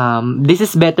selling, this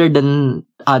is better than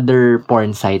other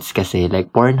porn sites kasi,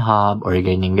 like Pornhub or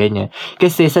ganyan.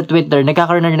 Kasi sa Twitter,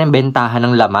 nagkakaroon na rin ng bentahan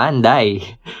ng laman, day.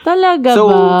 Talaga So,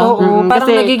 ba? oo,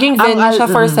 parang kasi nagiging venue siya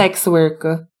for sex work.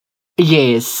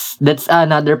 Yes, that's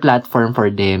another platform for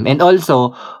them. And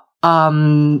also,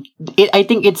 I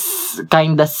think it's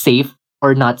kinda safe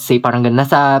or not safe, parang ganun.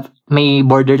 Nasa may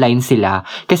borderline sila.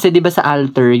 Kasi 'di ba sa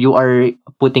alter, you are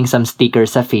putting some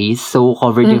stickers sa face, so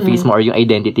covered yung face mo or yung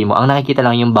identity mo. Ang nakikita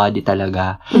lang yung body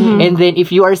talaga. And then if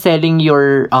you are selling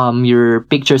your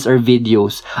pictures or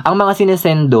videos, ang mga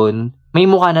sinesend doon, may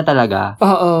mukha na talaga.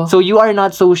 Oo. So you are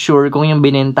not so sure kung yung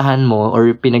binentahan mo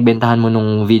or pinagbentahan mo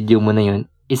nung video mo na yun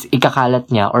is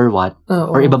ikakalat niya or what,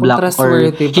 or ibablock,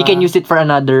 or he can use it for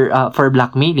another, for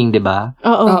blackmailing, diba?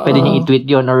 Oo. Pwede niya i-tweet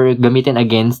yun or gamitin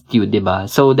against you,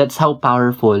 diba? So, that's how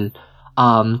powerful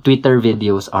Twitter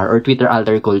videos are, or Twitter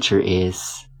alter culture is.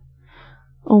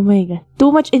 Oh my God.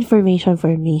 Too much information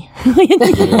for me.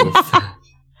 Yes.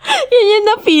 Yun yung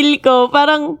na-feel ko.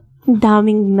 Parang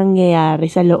daming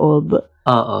nangyayari sa loob.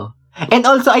 Oo. And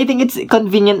also, I think it's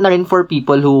convenient na rin for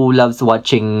people who loves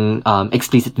watching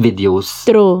explicit videos.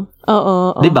 True.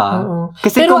 Oo. Diba?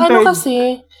 Kasi pero compared...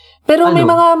 Pero may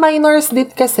mga minors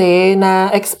din kasi na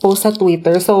expose sa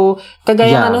Twitter. So,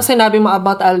 kagaya anong sinabi mo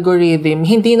about algorithm,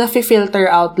 hindi na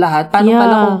filter out lahat. Paano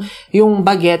pala kung yung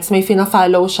bagets, may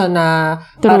fina-follow siya na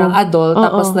parang adult,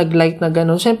 tapos nag-like na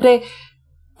gano'n. Siyempre,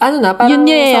 parang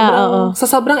sa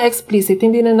sobrang explicit,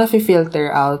 hindi na na-filter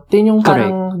out. Yun yung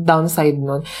parang downside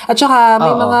nun. At saka,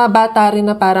 may mga bata rin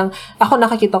na parang, ako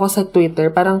nakakita ko sa Twitter,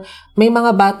 parang may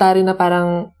mga bata rin na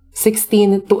parang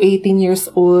 16 to 18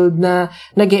 years old na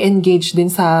nag-engage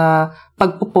din sa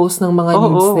pagpo-post ng mga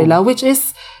news nila, which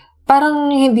is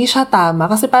parang hindi siya tama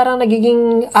kasi parang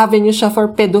nagiging avenue siya for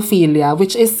pedophilia,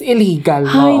 which is illegal.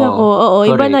 Ay, nako. Oo,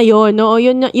 iba na yun. Oo,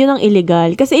 yun ang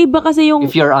illegal. Kasi iba kasi yung...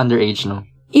 If you're underage, no?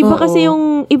 Iba kasi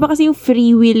yung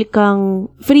free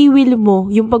will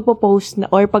mo, yung pagpo-post na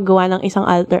or paggawa ng isang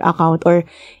alter account or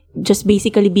just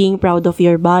basically being proud of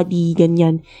your body,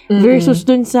 ganyan. Versus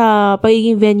dun sa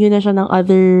pagiging venue na siya ng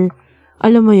other,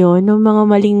 alam mo yun, ng mga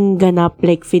maling ganap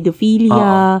like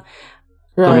pedophilia,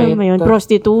 alam mo yun,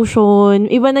 prostitution,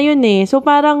 iba na yun eh. So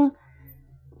parang,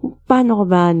 paano ko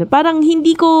ba? Parang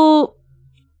hindi ko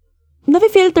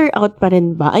na-filter out pa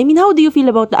rin ba? I mean, how do you feel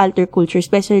about the alter culture?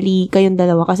 Especially kayong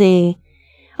dalawa. Kasi,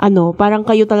 parang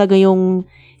kayo talaga yung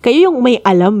may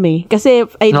alam eh. Kasi,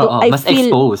 I mas feel...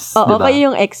 exposed. Oo, diba? kayo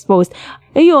yung exposed.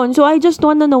 Ayun, so I just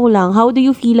wanna know lang, how do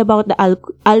you feel about the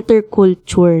alter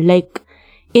culture? Like,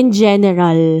 in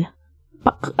general.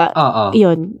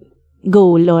 Yun.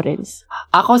 Go, Lawrence.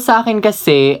 Ako sa akin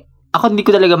kasi, hindi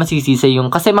ko talaga masisisi yung,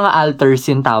 kasi mga alters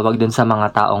yung tawag dun sa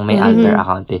mga taong may alter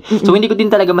account eh. So, hindi ko din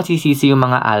talaga masisisi yung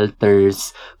mga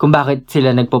alters kung bakit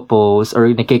sila nagpo-post or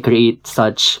nagke-create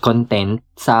such content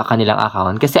sa kanilang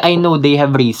account. Kasi I know they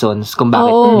have reasons kung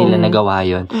bakit nila nagawa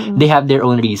yun. They have their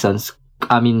own reasons.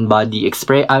 Body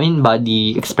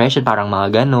expression, parang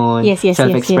mga ganon. Yes,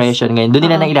 self-expression, ganyan.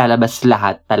 Doon nila na ilalabas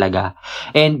lahat talaga.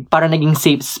 And parang naging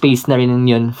safe space na rin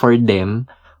yun for them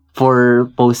for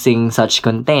posting such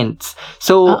contents.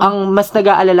 So, ang mas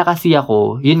nag-aalala kasi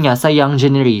ako, yun nga, sa young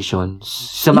generations,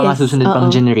 sa mga susunod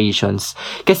pang generations.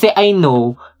 Kasi I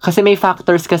know, kasi may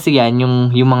factors kasi yan,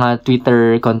 yung mga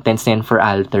Twitter contents na yan for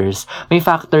alters. May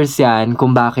factors yan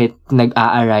kung bakit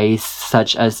nag-a-arise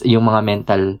such as yung mga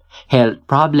mental health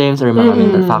problems or mga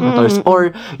mental factors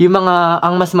or yung mga,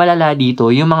 ang mas malala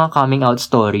dito, yung mga coming out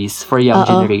stories for young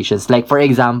generations. Like, for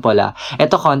example,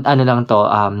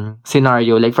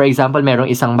 scenario, like, for example,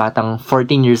 merong isang batang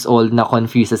 14 years old na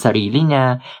confused sa sarili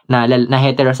niya, na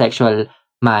heterosexual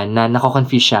man, na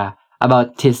nako-confuse siya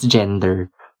about his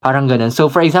gender. Parang ganun. So,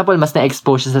 for example, mas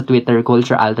na-expose siya sa Twitter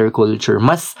culture, alter culture,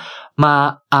 mas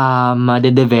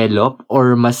ma-develop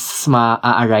or mas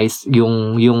ma-arise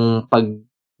yung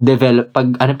pag-develop,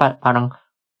 parang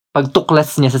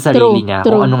pagtuklas niya sa sarili niya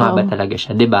kung ano nga ba talaga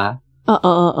siya, di ba?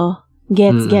 Oo.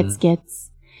 Gets.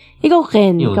 Ikaw,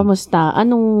 Ken, kamusta?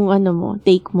 Anong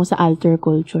take mo sa alter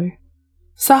culture?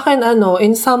 Sa akin,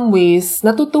 in some ways,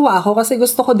 natutuwa ako kasi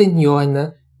gusto ko din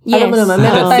yun. Yes. Alam mo naman,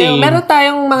 meron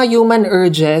tayong mga human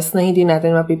urges na hindi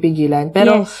natin mapipigilan.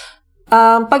 Pero,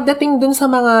 pagdating dun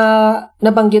sa mga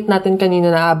nabanggit natin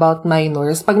kanina na about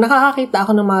minors, pag nakakakita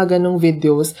ako ng mga ganong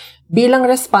videos, bilang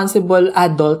responsible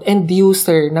adult and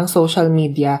user ng social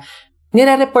media,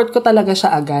 nire-report ko talaga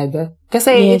siya agad.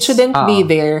 Kasi it shouldn't be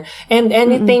there. And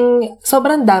anything,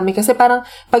 sobrang dami. Kasi parang,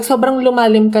 pag sobrang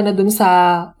lumalim ka na dun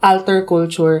sa alter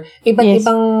culture, iba't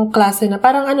ibang klase na,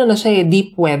 parang ano na siya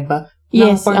deep web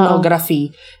ng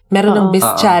pornography. Meron ng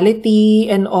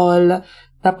bestiality and all.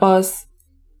 Tapos,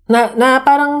 na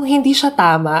parang hindi siya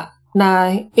tama,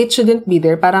 na it shouldn't be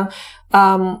there. Parang,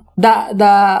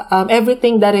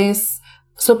 everything that is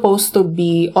supposed to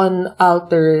be on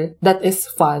altar that is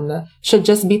fun should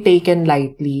just be taken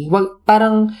lightly.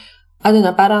 Parang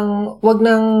wag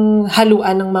nang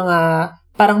haluan ng mga,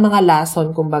 parang mga lason,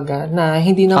 kumbaga, na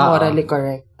hindi na morally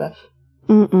correct.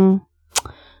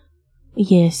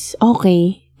 Yes,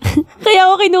 okay. Kaya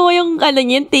ako kinuha yung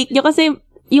take nyo kasi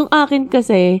yung akin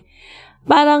kasi,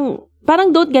 parang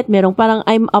don't get me wrong, parang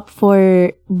I'm up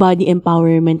for body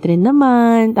empowerment rin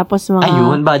naman. Tapos mga...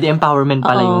 Ayun, body empowerment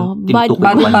pala yung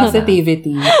body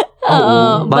positivity.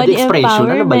 Oo, body expression.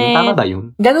 Ano ba yun? Tama ba yun?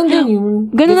 Ganon din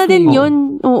yun. Ganon na din yun.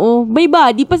 Oo. May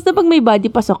body. Basta pag may body,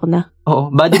 pasok na.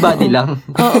 Oo, body lang.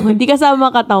 Oo, hindi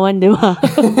kasama katawan, di ba?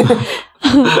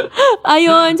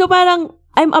 Ayun. So parang,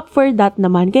 I'm up for that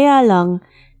naman. Kaya lang,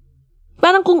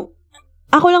 parang kung,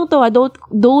 ako lang to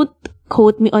don't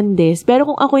quote me on this, pero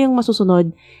kung ako yung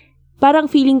masusunod,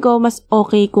 parang feeling ko mas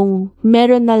okay kung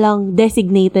meron na lang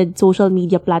designated social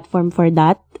media platform for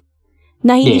that,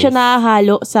 na hindi siya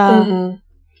nahahalo sa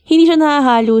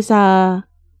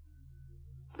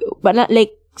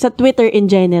like sa Twitter in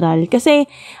general. Kasi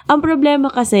ang problema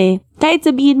kasi, kahit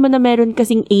sabihin mo na meron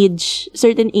kasing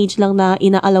certain age lang na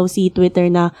ina-allow si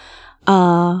Twitter na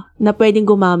pwedeng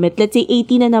gumamit, let's say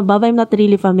 18 and above, I'm not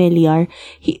really familiar,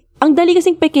 ang dali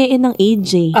kasing pekein ng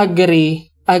age eh. Agree.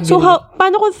 So,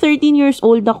 paano kung 13 years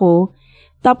old ako,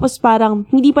 tapos parang,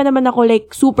 hindi pa naman ako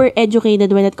like super educated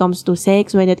when it comes to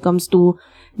sex, when it comes to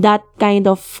that kind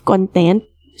of content.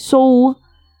 So,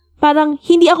 parang,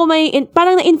 hindi ako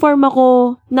parang na-inform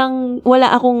ako ng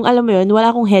wala akong, alam mo yun, wala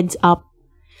akong heads up.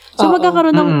 So,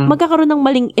 magkakaroon ng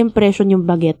maling impression yung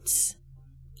bagets.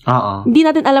 Hindi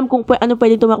natin alam kung ano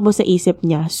pwede tumakbo sa isip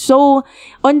niya. So,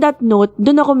 on that note,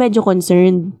 dun ako medyo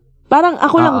concerned. Parang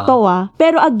ako lang to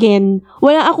Pero again,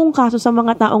 wala akong kaso sa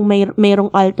mga taong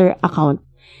mayroong alter account.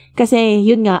 Kasi,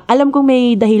 yun nga, alam kong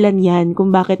may dahilan yan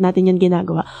kung bakit natin yan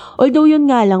ginagawa. Although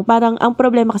yun nga lang, parang ang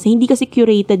problema kasi, hindi kasi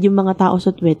curated yung mga tao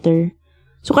sa Twitter.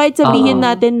 So, kahit sabihin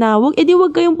natin na, wag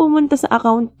kayong pumunta sa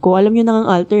account ko, alam nyo na ang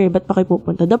alter, ba't pa kayo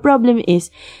pupunta? The problem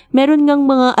is, meron ngang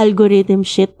mga algorithm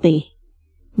shit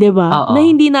Diba? Na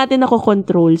hindi natin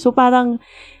nakokontrol. So, parang,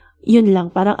 yun lang,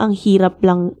 parang ang hirap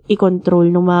lang i-control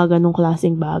ng mga ganong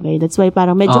klaseng bagay. That's why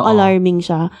parang medyo alarming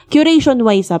siya.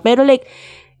 Curation-wise pero like,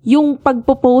 yung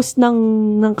pagpo-post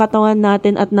ng katawan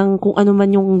natin at ng kung ano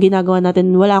man yung ginagawa natin,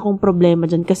 wala akong problema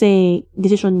dyan kasi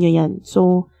decision nyo yan.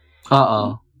 So,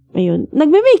 ayun.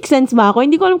 Nagme-make sense ba ako?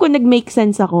 Hindi ko alam kung nag-make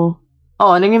sense ako.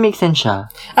 Oo, nag-make sense siya.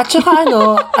 At saka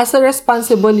as a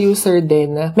responsible user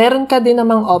din, meron ka din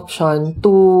namang option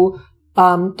to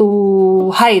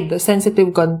hide sensitive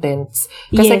contents.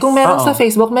 Kasi kung meron sa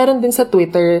Facebook, meron din sa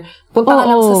Twitter. Punta ka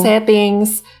lang sa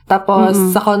settings, tapos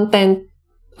sa content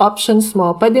options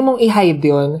mo, pwede mong i-hide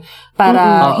yun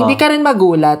para hindi ka rin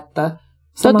magulat.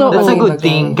 That's a good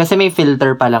thing. Kasi may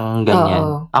filter pa lang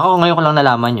ganyan. Ako ngayon ko lang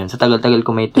nalaman yun. Sa tagal-tagal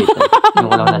ko may Twitter. Ngayon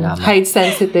ko lang nalaman. Hide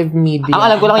sensitive media. Ang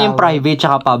alam ko lang yung private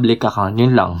tsaka public account.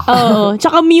 Yun lang.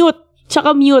 Tsaka mute.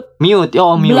 Mute. Mute.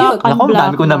 Ako, ang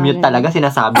dami ko na-mute talaga.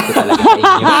 Sinasabi ko talaga sa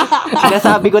inyo.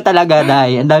 Sinasabi ko talaga,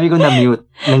 Day. Ang dami ko na-mute.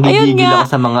 Nanggigigil ako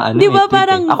sa mga diba,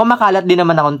 parang... Ako makalat din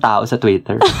naman akong tao sa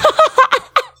Twitter.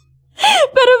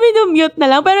 Pero minumute na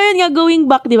lang. Pero yun nga, going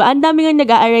back, diba? Ang dami nga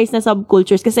nag-a-arise na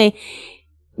subcultures. Kasi,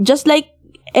 just like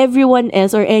everyone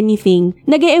else or anything,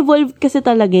 nag-e-evolve kasi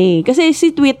talaga Kasi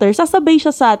si Twitter, sasabay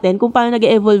siya sa atin kung paano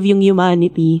nag-e-evolve yung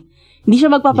humanity. Hindi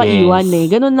siya magpapaiwan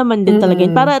Ganun naman din talaga.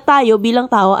 Para tayo, bilang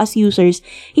tao, as users,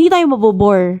 hindi tayo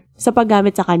mabobore sa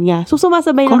paggamit sa kanya. So,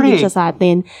 sumasabay lang din siya sa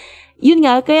atin. Yun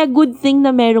nga, kaya good thing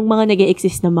na merong mga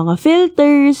nag-e-exist na mga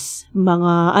filters,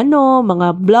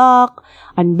 mga block,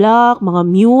 unblock, mga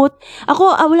mute.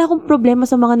 Ako, wala akong problema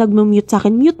sa mga nag-mute sa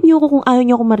akin. Mute nyo ko kung ayaw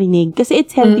nyo ako marinig. Kasi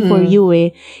it's healthy for you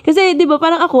Kasi, di ba,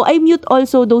 parang ako, I mute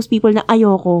also those people na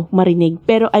ayoko marinig.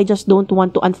 Pero I just don't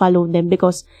want to unfollow them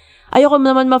because ayoko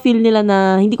naman ma-feel nila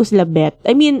na hindi ko sila bet.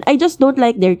 I mean, I just don't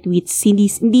like their tweets.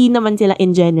 Hindi naman sila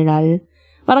in general.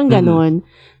 Parang ganon.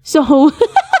 So,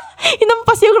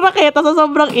 hinampas yung raketa sa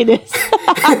sobrang inis.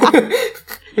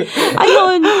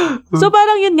 Ayun. So,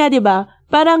 parang yun nga, diba?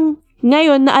 Parang,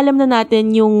 ngayon na alam na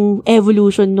natin yung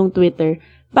evolution ng Twitter,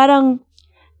 parang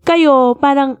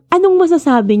anong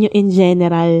masasabi nyo in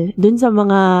general dun sa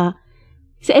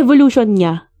evolution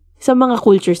niya, sa mga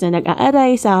cultures na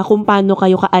nag-aaray, sa kung paano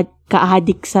kayo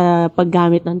ka-addict sa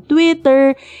paggamit ng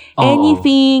Twitter,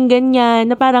 anything,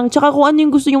 ganyan, na parang, tsaka kung ano yung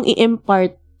gusto nyong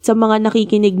i-impart sa mga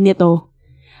nakikinig nito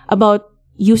about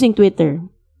using Twitter.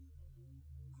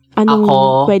 Anong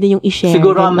pwede yung i-share?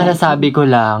 Siguro ang masasabi ko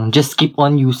lang, just keep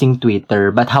on using Twitter.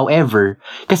 But however,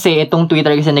 kasi itong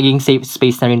Twitter kasi naging safe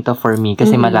space na rin to for me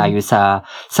kasi malayo sa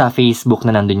Facebook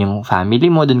na nandun yung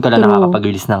family mo, dun ka lang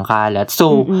nakakapag-release ng kalat.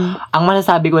 So, ang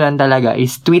masasabi ko lang talaga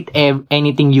is tweet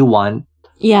anything you want,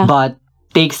 but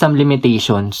take some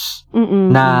limitations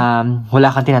na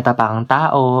wala kang tinatapakang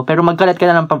tao, pero magkalat ka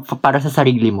na lang para sa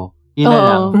sarili mo. Yun na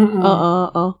lang.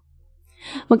 Oo.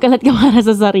 Magkalat ka para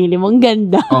sa sarili mo. Ang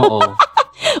ganda. Oo.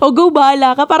 O go,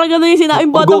 bahala ka. Parang gano'n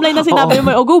yung bottom line na sinabi mo.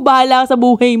 O go, bahala sa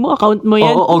buhay mo. Account mo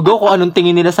yan. O go, kung anong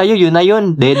tingin nila sa'yo, yun na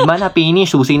yun. Dead man,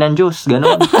 finish, susi ng Diyos.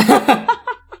 Ganon.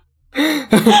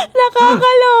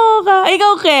 Nakakaloka.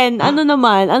 Ikaw, Ken, ano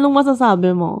naman? Anong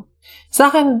masasabi mo?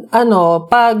 Sa akin,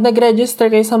 pag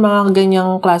nag-register kayo sa mga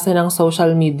ganyang klase ng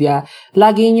social media,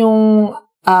 lagi nyong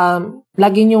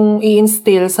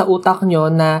i-instill sa utak nyo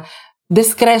na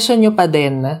discretion nyo pa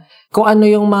din kung ano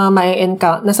yung mga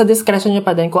ma-encounter. Nasa discretion nyo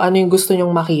pa din kung ano yung gusto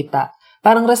nyong makita.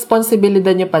 Parang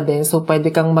responsibilidad nyo pa din. So, pwede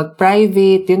kang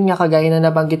mag-private. Yun nga, kagaya na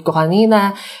nabanggit ko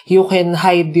kanina. You can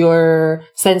hide your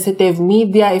sensitive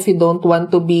media if you don't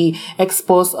want to be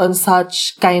exposed on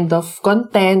such kind of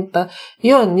content.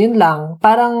 Yun lang.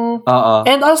 Parang,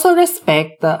 and also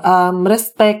respect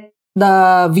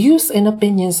the views and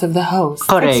opinions of the host.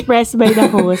 Correct. Expressed by the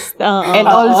host. And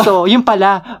also, yung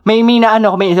pala, may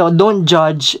don't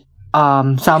judge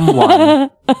someone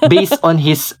based on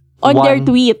his their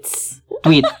tweets.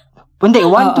 Tweet. Hindi,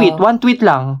 one tweet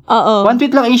lang. One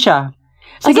tweet lang siya.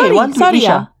 Sige, one tweet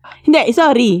siya. Hindi,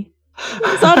 sorry.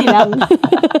 Sorry lang.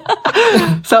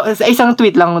 So, sa isang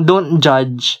tweet lang, don't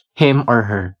judge him or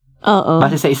her.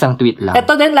 Base sa isang tweet lang.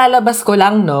 Ito din lalabas ko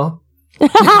lang, no?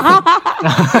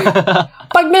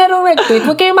 Pag merong nag-tweet,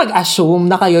 huwag kayong mag-assume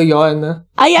na kayo yon.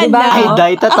 Ayan diba? Ay,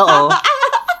 dahil totoo.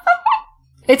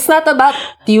 It's not about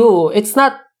you.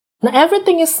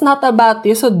 Everything is not about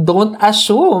you, so don't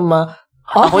assume.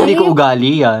 Okay? Ako hindi ko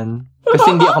ugali yan.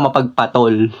 Kasi hindi ako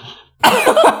mapagpatol.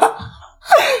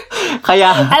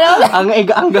 Kaya,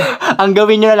 ang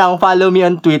gawin nyo na lang, follow me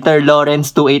on Twitter,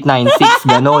 Lawrence2896,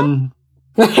 ganon.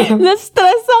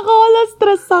 Na-stress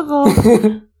ako.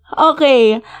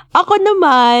 Okay. Ako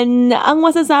naman, ang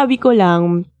masasabi ko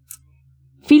lang,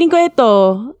 feeling ko ito,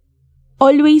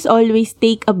 always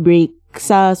take a break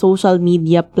sa social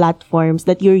media platforms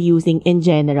that you're using in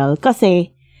general.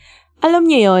 Kasi, alam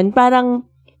niyo yon, parang,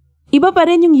 iba pa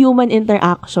rin yung human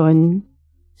interaction.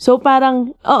 So,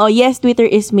 parang, yes, Twitter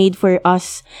is made for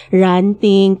us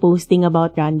ranting, posting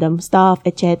about random stuff,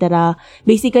 etc.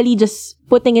 Basically, just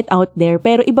putting it out there.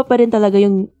 Pero iba pa rin talaga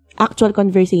yung actual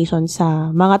conversation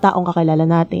sa mga taong kakilala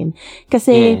natin.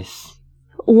 Kasi,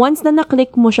 once na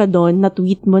na-click mo siya doon,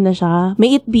 na-tweet mo na siya,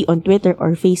 may it be on Twitter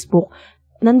or Facebook,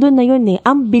 nandun na yun eh.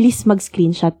 Ang bilis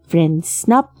mag-screenshot, friends.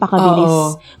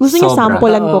 Napakabilis. Gusto niyo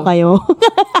sampulan ko kayo?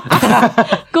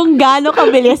 Kung gaano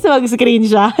kabilis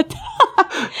mag-screenshot.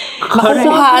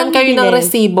 Makukuhaan kayo ng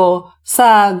resibo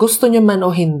sa gusto niyo man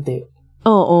o hindi.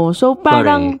 Oo. So,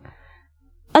 parang,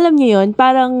 alam niyo yun,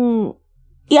 parang,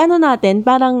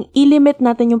 parang i-limit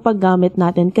natin yung paggamit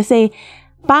natin. Kasi,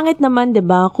 pangit naman, 'di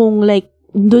ba, kung like,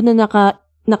 doon na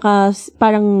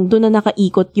parang doon na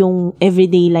nakaikot yung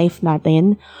everyday life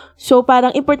natin. So,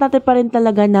 parang importante pa rin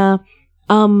talaga na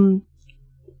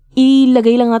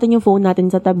ilagay lang natin yung phone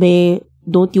natin sa tabi.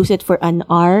 Don't use it for an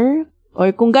hour. Or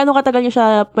kung gaano katagal nyo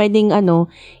siya pwedeng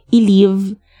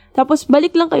i-leave. Tapos,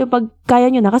 balik lang kayo pag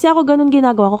kaya nyo na. Kasi ako ganun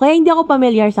ginagawa ko. Kaya hindi ako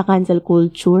familiar sa cancel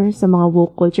culture, sa mga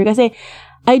woke culture. Kasi,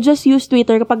 I just use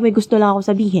Twitter kapag may gusto lang ako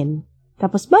sabihin.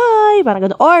 Tapos, bye! Parang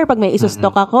gano'n. Or, pag may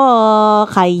isustok ako,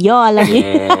 kayo, alam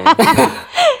niyo.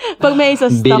 Pag may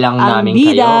isustok ang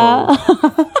bida.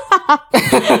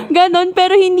 Ganon.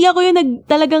 Pero hindi ako yung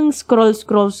talagang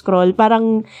scroll.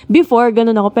 Parang, before,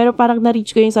 ganon ako. Pero parang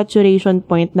na-reach ko yung saturation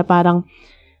point na parang,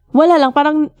 wala lang.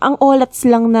 Parang, ang olats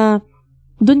lang na,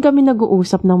 doon kami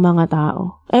nag-uusap ng mga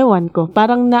tao. Ewan ko.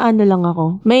 Parang naano lang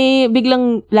ako. May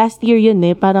biglang, last year yun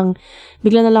parang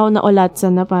biglang na lang ako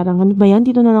naulatsan na parang, ano ba yan?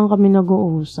 Dito na lang kami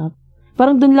nag-uusap.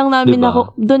 Parang doon lang namin,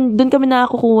 diba? doon kami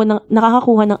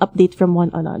nakakakuha ng update from one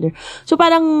another. So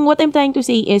parang, what I'm trying to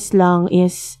say is,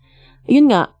 yun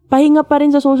nga, pahinga pa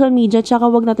rin sa social media, tsaka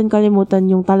wag natin kalimutan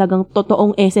yung talagang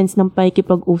totoong essence ng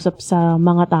pakikipag-usap sa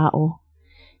mga tao.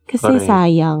 Kasi Correct.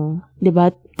 sayang.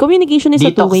 Diba? Communication is a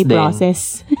Detox two-way din.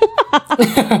 process.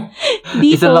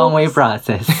 It's a long way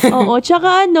process. Oo.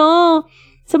 Tsaka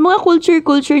sa mga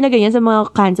culture na ganyan, sa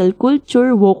mga cancel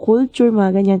culture, woke culture,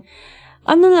 mga ganyan.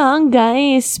 Ano lang,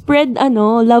 guys, spread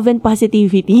love and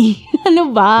positivity.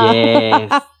 Ano ba? Yes.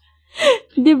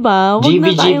 Diba? Huwag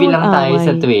na GB lang tayo mag-away.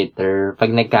 sa Twitter pag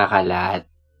nagkakalat.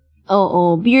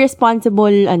 Oo. Be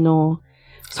responsible,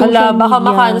 Hala, social baka media.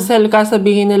 makancel ka,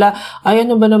 sabihin nila, ay,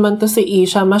 ano ba naman to si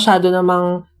Isha, masyado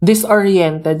namang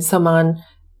disoriented sa mga,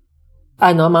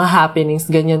 mga happenings,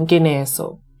 ganyan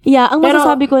kineso. Yeah, ang Pero-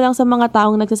 masasabi ko lang sa mga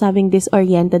taong nagsasabing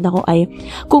disoriented ako ay,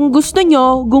 kung gusto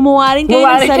nyo, gumawa rin kayo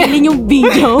ng sarili nyong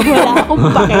video. Wala akong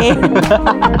pake.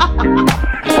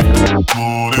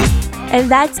 And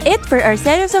that's it for our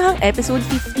Seryosohang episode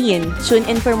 15. Tune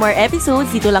in for more episodes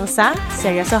dito lang sa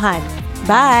Seryosohan.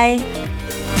 Bye!